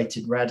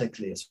innovated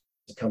radically as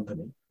a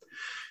company.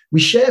 We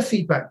share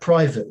feedback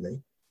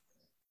privately,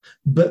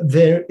 but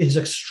there is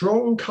a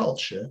strong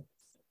culture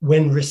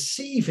when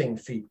receiving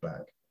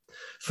feedback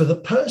for the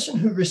person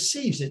who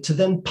receives it to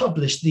then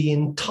publish the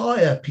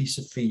entire piece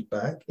of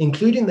feedback,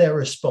 including their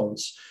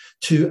response,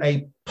 to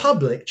a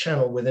public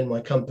channel within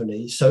my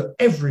company so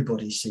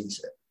everybody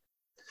sees it.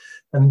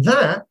 And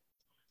that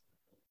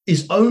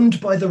is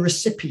owned by the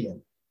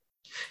recipient.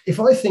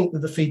 If I think that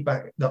the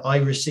feedback that I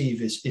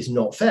receive is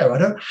not fair, I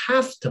don't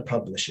have to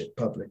publish it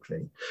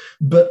publicly.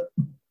 But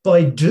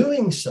by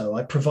doing so,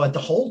 I provide the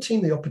whole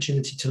team the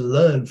opportunity to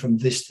learn from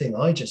this thing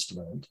I just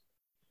learned.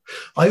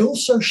 I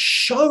also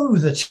show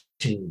the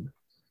team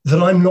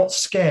that I'm not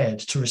scared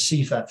to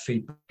receive that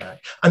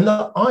feedback and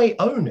that I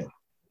own it.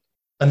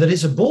 And that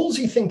it's a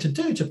ballsy thing to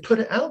do, to put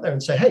it out there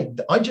and say, hey,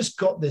 I just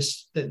got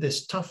this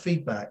tough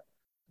feedback,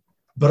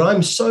 but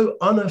I'm so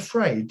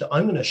unafraid that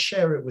I'm going to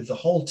share it with the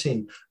whole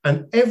team.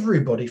 And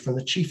everybody from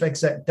the chief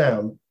exec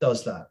down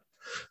does that.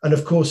 And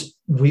of course,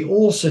 we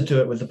also do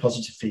it with the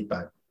positive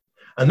feedback.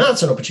 And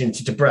that's an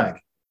opportunity to brag.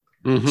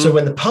 So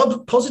when the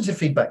positive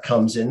feedback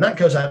comes in, that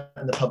goes out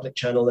in the public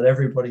channel and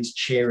everybody's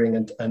cheering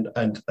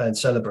and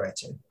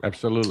celebrating.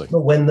 Absolutely.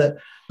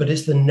 But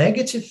it's the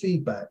negative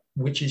feedback,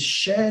 which is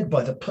shared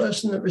by the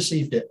person that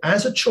received it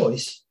as a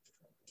choice,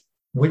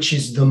 which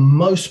is the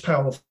most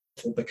powerful,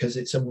 because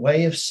it's a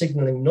way of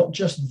signaling not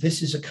just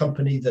this is a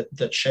company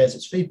that shares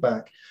its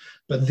feedback,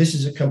 but this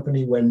is a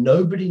company where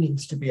nobody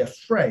needs to be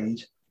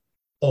afraid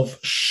of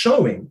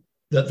showing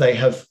that they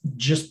have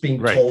just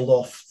been told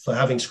off for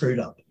having screwed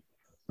up.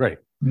 Right.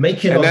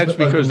 Making and that's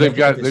because they've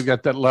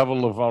got that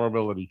level of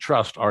vulnerability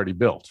trust already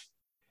built.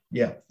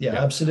 Yeah,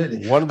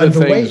 absolutely. One of the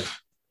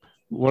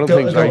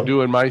things I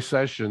do in my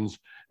sessions,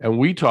 and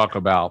we talk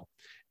about,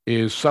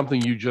 is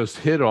something you just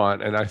hit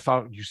on, and I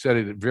thought you said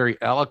it very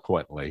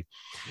eloquently,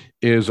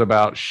 is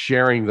about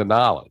sharing the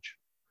knowledge.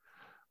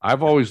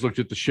 I've always looked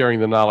at the sharing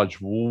the knowledge,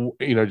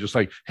 just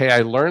like, hey, I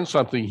learned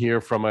something here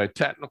from a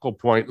technical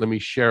point. Let me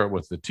share it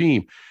with the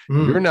team.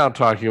 You're now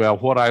talking about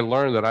what I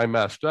learned that I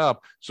messed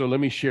up. So let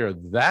me share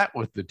that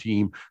with the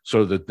team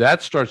so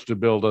that starts to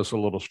build us a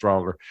little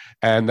stronger.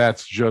 And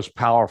that's just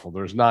powerful.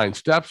 There's 9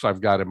 steps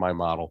I've got in my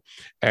model.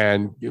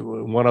 And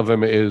one of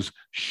them is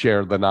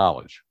share the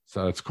knowledge.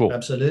 So that's cool.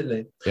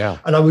 Absolutely. Yeah.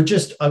 And I would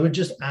just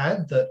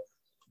add that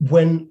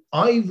when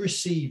I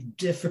receive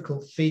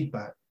difficult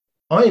feedback,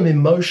 I am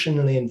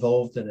emotionally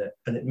involved in it,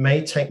 and it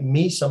may take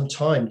me some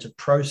time to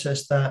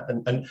process that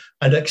and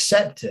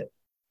accept it.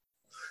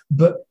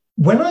 But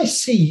when I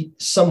see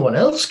someone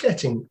else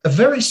getting a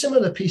very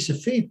similar piece of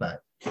feedback,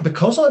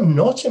 because I'm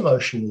not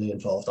emotionally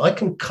involved, I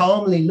can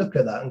calmly look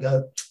at that and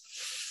go,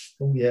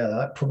 oh yeah,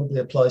 that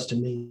probably applies to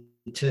me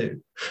too.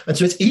 And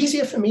so it's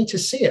easier for me to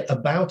see it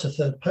about a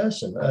third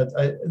person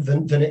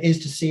than it is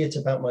to see it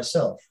about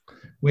myself.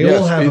 We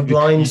all have a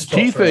blind spot.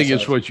 The key thing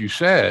is what you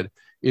said,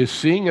 is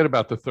seeing it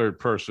about the third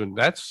person.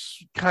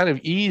 That's kind of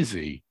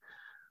easy,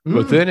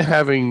 but then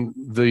having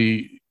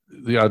the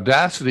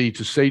audacity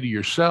to say to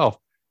yourself,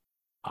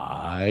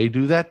 I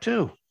do that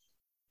too.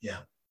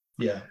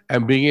 Yeah.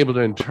 And being able to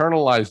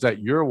internalize that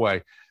your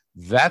way,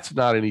 that's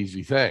not an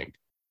easy thing.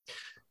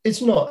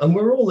 It's not. And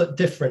we're all at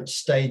different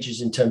stages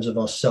in terms of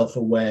our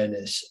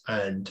self-awareness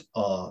and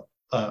our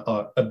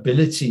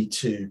ability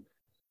to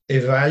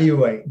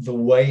evaluate the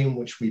way in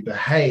which we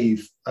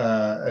behave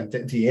and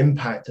the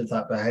impact of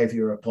that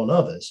behavior upon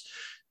others.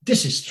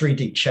 This is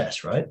 3D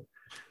chess, right?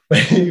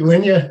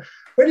 when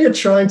you're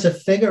trying to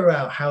figure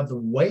out how the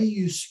way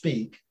you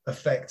speak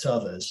affects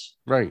others,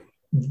 right?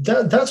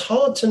 That's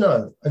hard to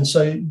know. And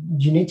so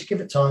you need to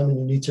give it time, and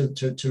you need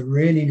to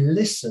really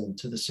listen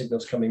to the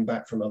signals coming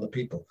back from other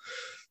people.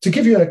 To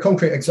give you a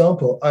concrete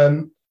example,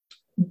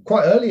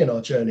 quite early in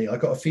our journey, I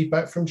got a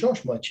feedback from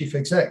Josh, my chief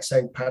exec,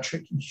 saying,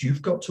 Patrick,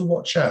 you've got to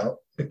watch out,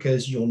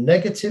 because your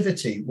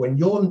negativity, when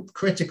you're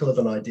critical of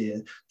an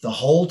idea, the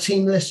whole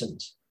team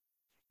listens.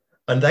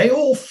 And they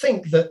all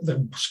think that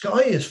the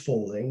sky is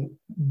falling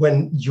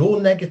when you're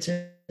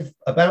negative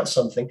about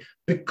something,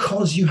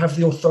 because you have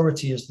the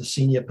authority as the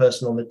senior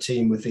person on the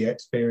team with the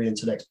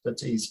experience and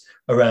expertise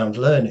around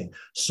learning.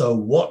 So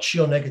watch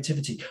your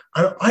negativity.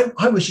 And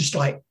I was just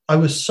like, I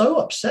was so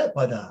upset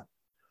by that.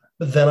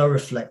 But then I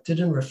reflected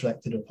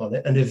upon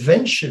it. And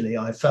eventually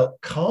I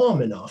felt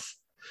calm enough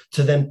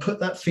to then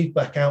put that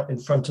feedback out in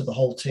front of the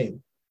whole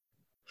team.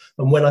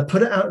 And when I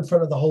put it out in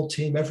front of the whole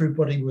team,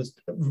 everybody's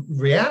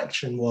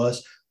reaction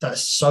was,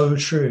 that's so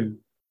true.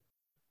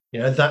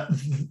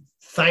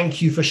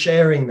 Thank you for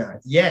sharing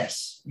that.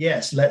 Yes.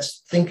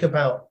 Let's think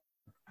about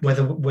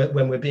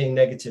when we're being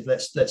negative,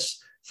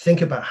 let's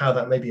think about how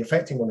that may be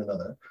affecting one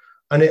another.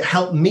 And it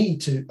helped me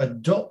to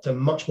adopt a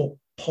much more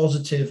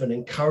positive and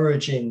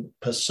encouraging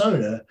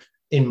persona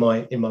in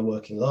my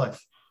working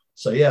life.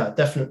 So yeah,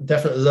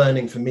 definite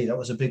learning for me. That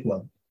was a big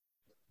one.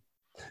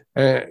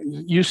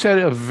 You said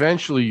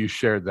eventually you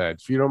shared that.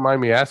 If you don't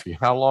mind me asking,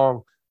 how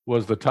long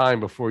was the time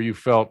before you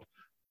felt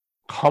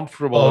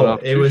comfortable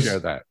enough to share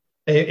that?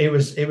 It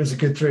was a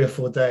good 3 or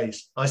 4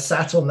 days. I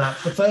sat on that.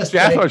 The first.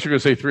 I thought you were going to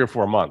say 3 or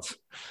 4 months.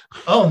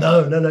 Oh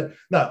no!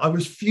 I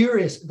was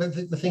furious. But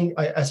the thing,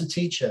 as a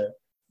teacher,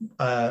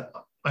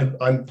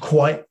 I'm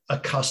quite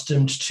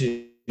accustomed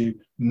to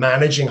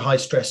managing high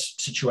stress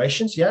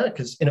situations. Yeah,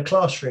 because in a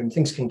classroom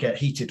things can get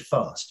heated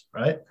fast,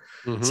 right?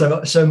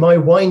 Mm-hmm. So my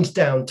wind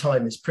down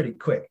time is pretty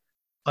quick.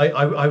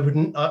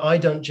 I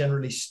don't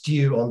generally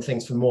stew on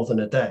things for more than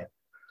a day.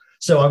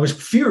 So I was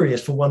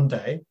furious for 1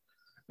 day.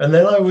 And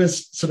then I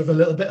was sort of a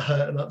little bit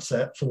hurt and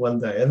upset for 1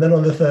 day. And then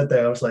on the 3rd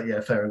day, I was like, yeah,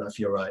 fair enough.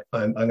 You're right.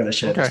 I'm going to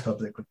share this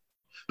publicly.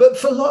 But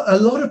for a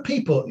lot of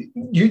people,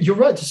 you're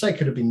right to say it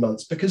could have been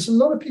months, because a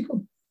lot of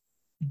people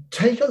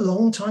take a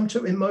long time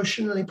to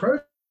emotionally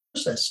process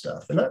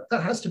stuff. And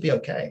that has to be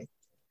okay.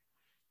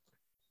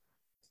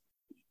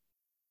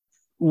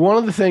 One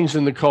of the things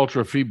in the culture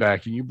of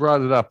feedback, and you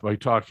brought it up by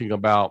talking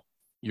about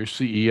your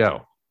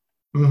CEO.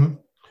 Mm-hmm.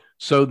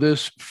 So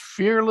this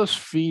fearless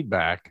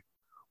feedback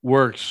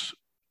works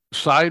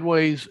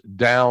sideways,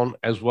 down,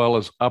 as well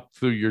as up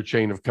through your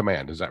chain of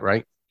command. Is that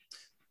right?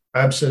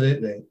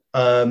 Absolutely.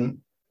 I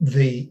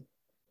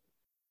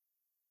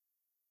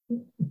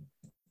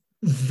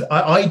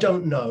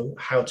don't know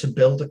how to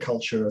build a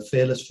culture of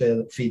fearless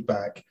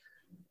feedback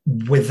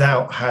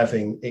without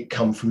having it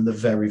come from the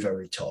very,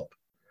 very top,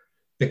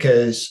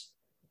 because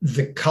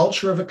the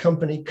culture of a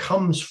company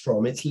comes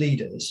from its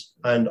leaders.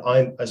 And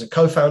I'm, as a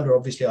co-founder,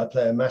 obviously I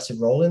play a massive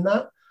role in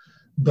that.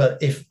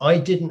 But if I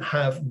didn't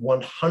have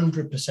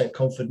 100%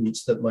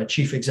 confidence that my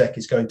chief exec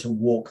is going to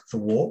walk the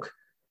walk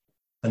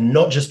and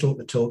not just talk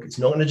the talk, it's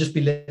not going to just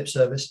be lip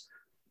service,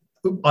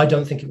 I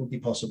don't think it would be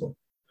possible.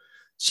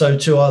 So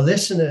to our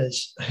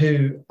listeners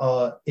who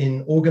are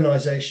in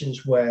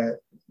organizations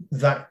where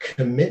that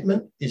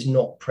commitment is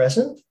not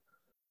present,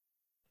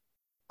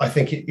 I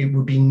think it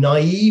would be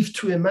naive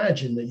to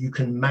imagine that you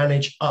can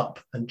manage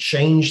up and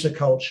change the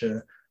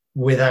culture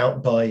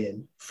without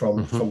buy-in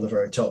from the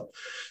very top.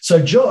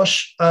 So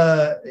Josh,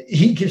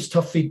 he gives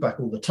tough feedback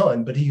all the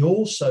time, but he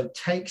also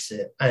takes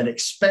it and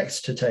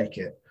expects to take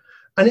it.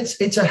 And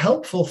it's a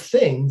helpful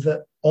thing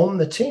that on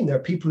the team, there are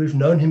people who've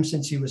known him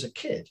since he was a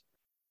kid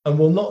and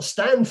will not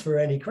stand for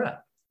any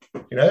crap.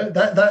 You know,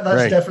 that's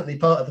right. Definitely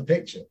part of the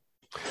picture.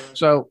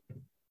 So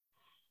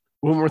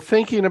when we're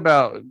thinking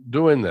about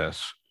doing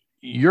this,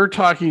 you're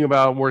talking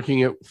about working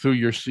it through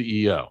your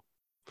CEO.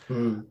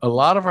 A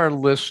lot of our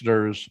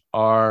listeners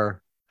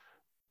are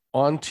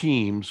on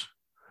teams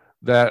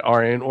that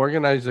are in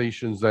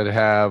organizations that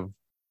have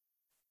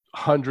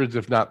hundreds,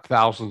 if not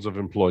thousands of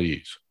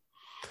employees.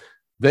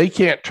 They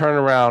can't turn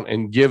around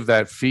and give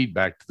that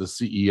feedback to the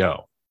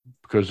CEO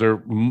because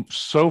they're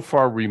so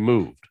far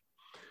removed.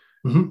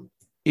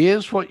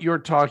 Is what you're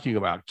talking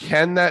about,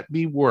 can that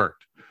be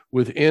worked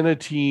within a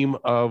team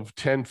of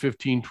 10,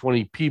 15,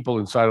 20 people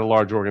inside a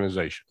large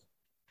organization?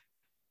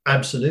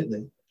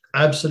 Absolutely.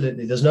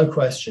 Absolutely. There's no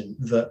question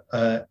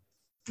that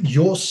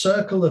your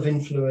circle of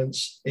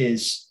influence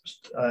is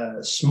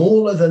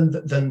smaller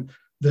than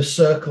the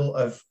circle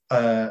of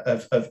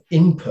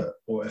input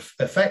or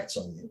effects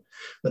on you.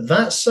 But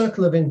that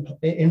circle of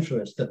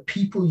influence, the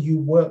people you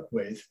work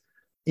with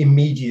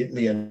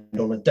immediately and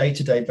on a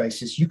day-to-day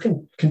basis, you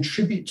can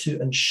contribute to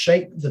and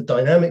shape the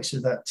dynamics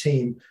of that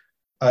team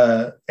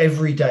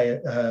every day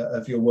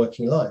of your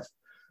working life.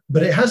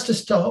 But it has to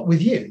start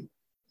with you.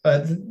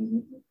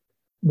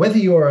 Whether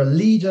you're a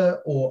leader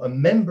or a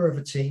member of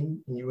a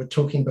team, and you were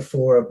talking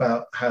before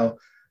about how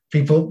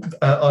people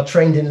are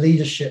trained in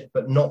leadership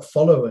but not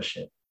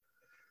followership.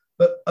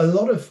 But a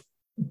lot of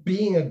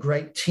being a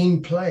great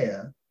team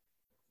player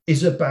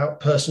is about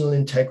personal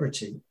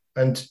integrity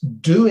and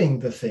doing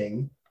the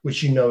thing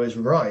which you know is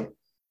right,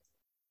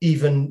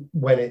 even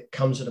when it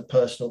comes at a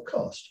personal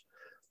cost.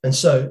 And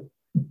so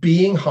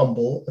being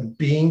humble and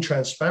being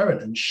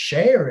transparent and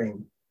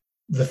sharing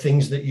the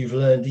things that you've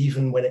learned,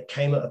 even when it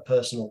came at a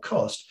personal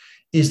cost,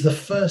 is the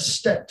first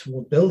step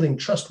toward building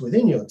trust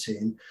within your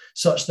team,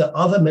 such that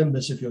other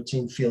members of your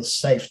team feel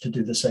safe to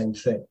do the same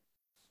thing.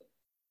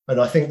 And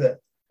I think that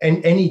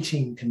any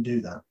team can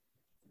do that.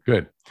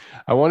 Good.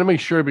 I want to make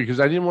sure,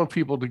 because I didn't want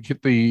people to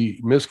get the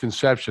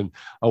misconception,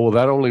 oh, well,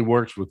 that only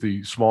works with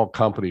the small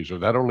companies, or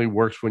that only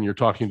works when you're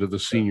talking to the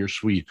senior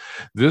suite.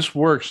 This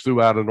works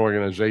throughout an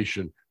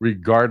organization,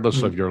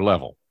 regardless of your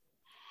level.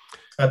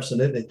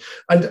 Absolutely.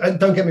 And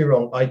don't get me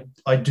wrong,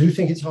 I do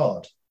think it's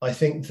hard. I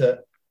think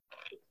that,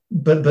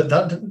 but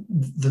that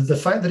the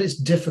fact that it's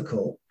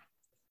difficult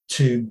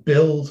to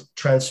build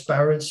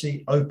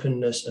transparency,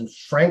 openness, and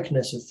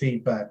frankness of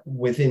feedback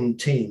within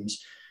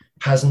teams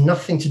has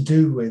nothing to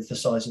do with the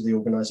size of the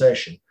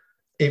organization.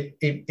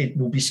 It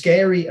will be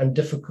scary and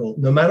difficult,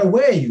 no matter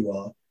where you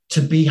are,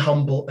 to be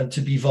humble and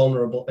to be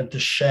vulnerable and to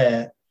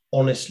share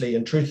honestly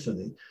and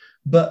truthfully.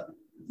 But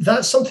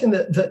that's something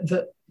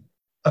that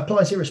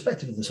applies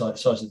irrespective of the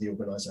size of the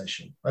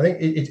organization. I think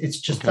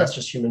it's just, that's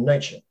just human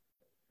nature.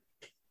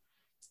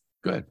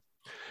 Good.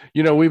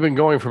 You know, we've been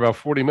going for about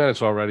 40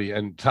 minutes already,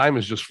 and time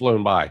has just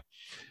flown by.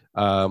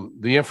 The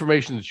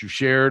information that you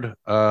shared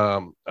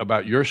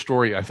about your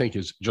story, I think,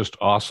 is just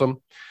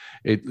awesome.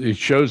 It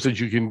shows that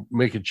you can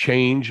make a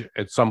change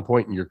at some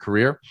point in your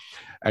career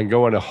and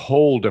go in a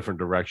whole different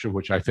direction,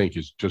 which I think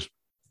is just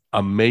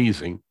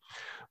amazing.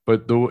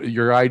 But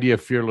your idea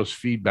of fearless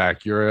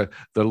feedback,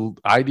 the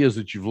ideas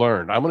that you've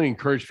learned, I'm going to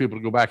encourage people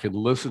to go back and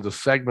listen to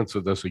segments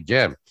of this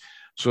again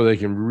so they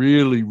can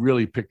really,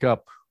 really pick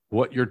up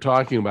what you're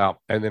talking about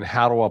and then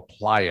how to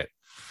apply it.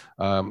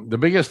 The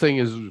biggest thing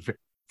is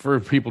for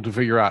people to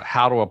figure out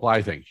how to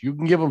apply things. You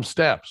can give them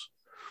steps,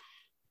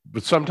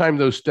 but sometimes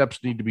those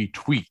steps need to be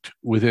tweaked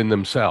within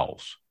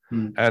themselves.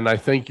 And I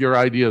think your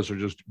ideas are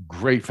just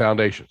great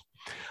foundations.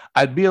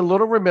 I'd be a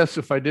little remiss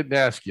if I didn't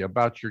ask you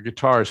about your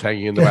guitars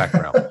hanging in the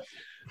background.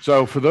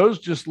 So for those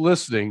just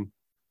listening,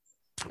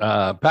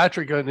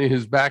 Patrick in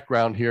his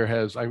background here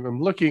has,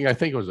 I'm looking, I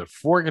think it was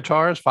 5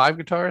 guitars?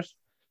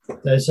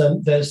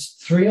 There's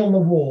 3 on the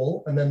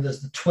wall, and then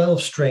there's the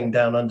 12 string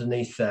down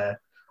underneath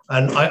there.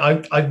 And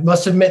I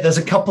must admit, there's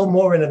a couple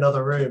more in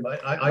another room.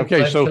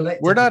 So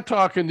we're not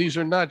talking, these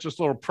are not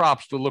just little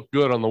props to look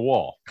good on the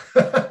wall.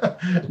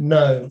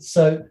 No.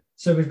 So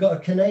we've got a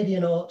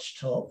Canadian arch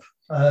top,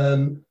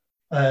 an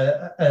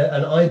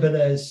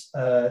Ibanez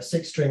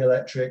 6-string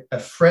electric, a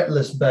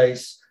fretless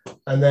bass,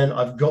 and then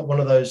I've got one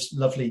of those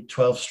lovely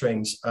 12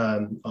 strings.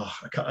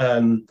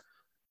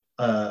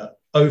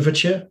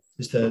 Overture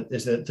is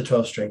the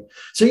 12 string.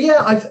 So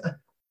yeah,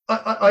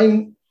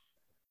 I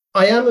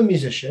am a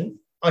musician.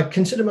 I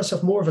consider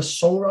myself more of a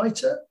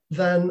songwriter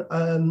than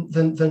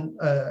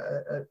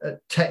a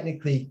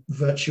technically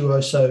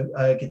virtuoso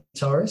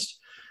guitarist.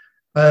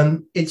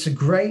 It's a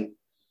great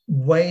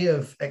way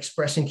of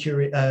expressing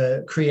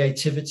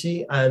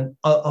creativity. And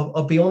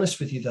I'll be honest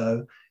with you,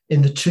 though,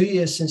 in the 2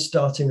 years since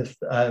starting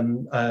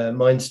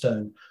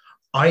Mindstone,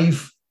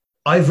 I've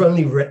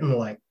only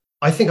written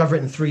I think I've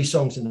written 3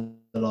 songs in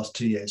the last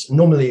 2 years.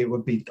 Normally it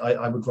would be,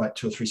 I would write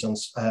 2 or 3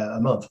 songs a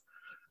month.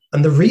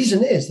 And the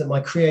reason is that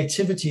my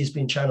creativity has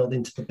been channeled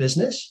into the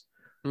business.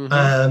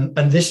 Mm-hmm.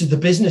 And the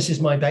business is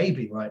my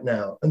baby right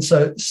now. And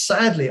so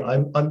sadly,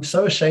 I'm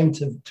so ashamed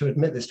to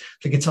admit this.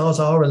 The guitars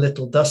are a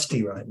little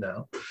dusty right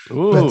now.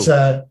 Ooh.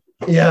 But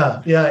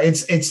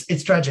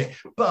it's tragic.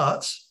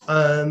 But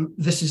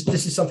this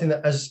is something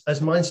that as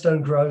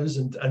Mindstone grows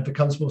and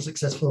becomes more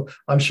successful,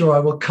 I'm sure I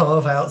will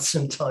carve out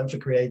some time for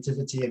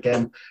creativity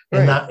again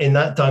in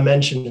that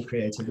dimension of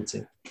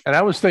creativity. And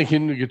I was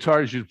thinking the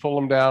guitars, you'd pull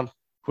them down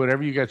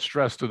whenever you get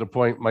stressed to the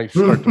point, might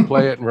start to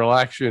play it and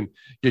relax you and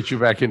get you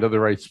back into the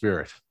right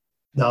spirit.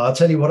 No, I'll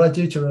tell you what I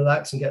do to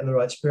relax and get in the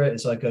right spirit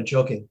is I go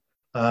jogging.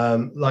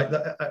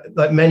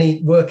 Like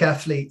many work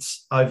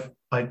athletes, I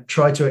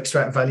try to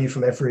extract value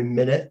from every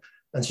minute.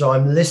 And so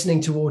I'm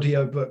listening to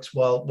audiobooks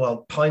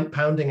while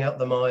pounding out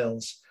the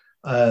miles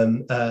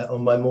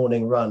on my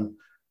morning run.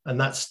 And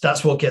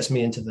that's what gets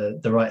me into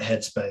the right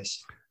headspace.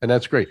 And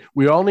that's great.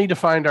 We all need to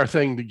find our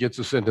thing that gets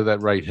us into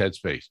that right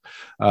headspace,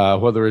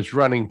 whether it's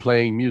running,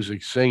 playing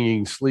music,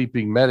 singing,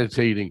 sleeping,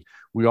 meditating.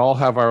 We all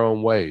have our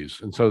own ways.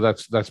 And so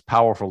that's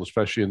powerful,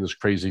 especially in this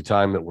crazy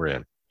time that we're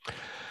in.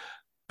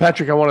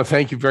 Patrick, I want to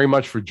thank you very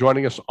much for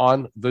joining us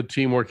on the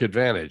Teamwork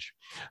Advantage.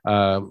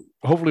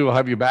 Hopefully we'll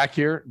have you back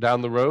here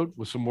down the road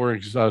with some more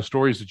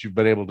stories that you've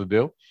been able to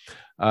do.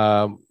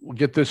 We'll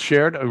get this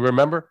shared.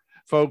 Remember,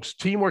 folks,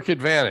 Teamwork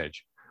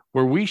Advantage,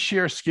 where we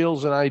share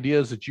skills and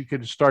ideas that you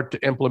can start to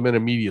implement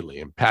immediately.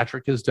 And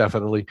Patrick has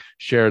definitely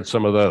shared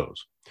some of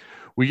those.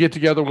 We get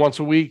together once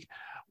a week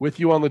with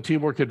you on the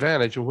Teamwork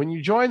Advantage. And when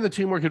you join the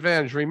Teamwork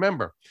Advantage,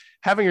 remember,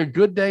 having a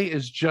good day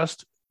is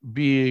just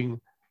being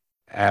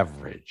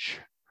average.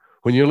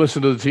 When you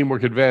listen to the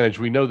Teamwork Advantage,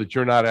 we know that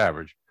you're not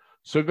average.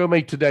 So go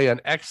make today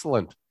an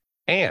excellent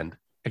and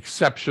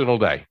exceptional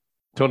day.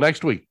 Till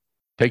next week,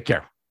 take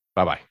care.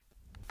 Bye-bye.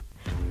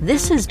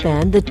 This has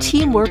been the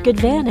Teamwork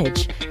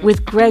Advantage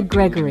with Greg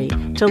Gregory.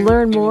 To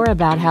learn more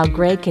about how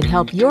Greg can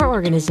help your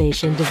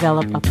organization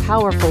develop a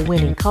powerful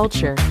winning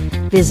culture,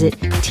 visit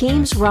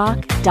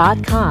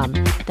teamsrock.com.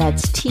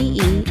 That's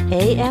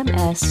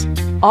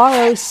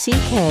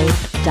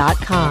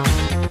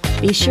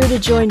TEAMSROCK.com. Be sure to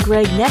join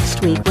Greg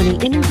next week when he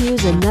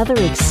interviews another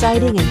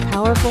exciting and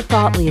powerful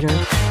thought leader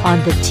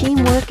on the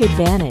Teamwork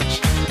Advantage.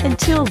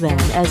 Until then,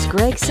 as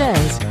Greg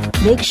says,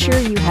 make sure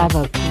you have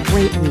a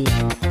great week,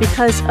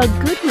 because a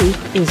good week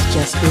is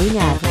just being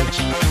average.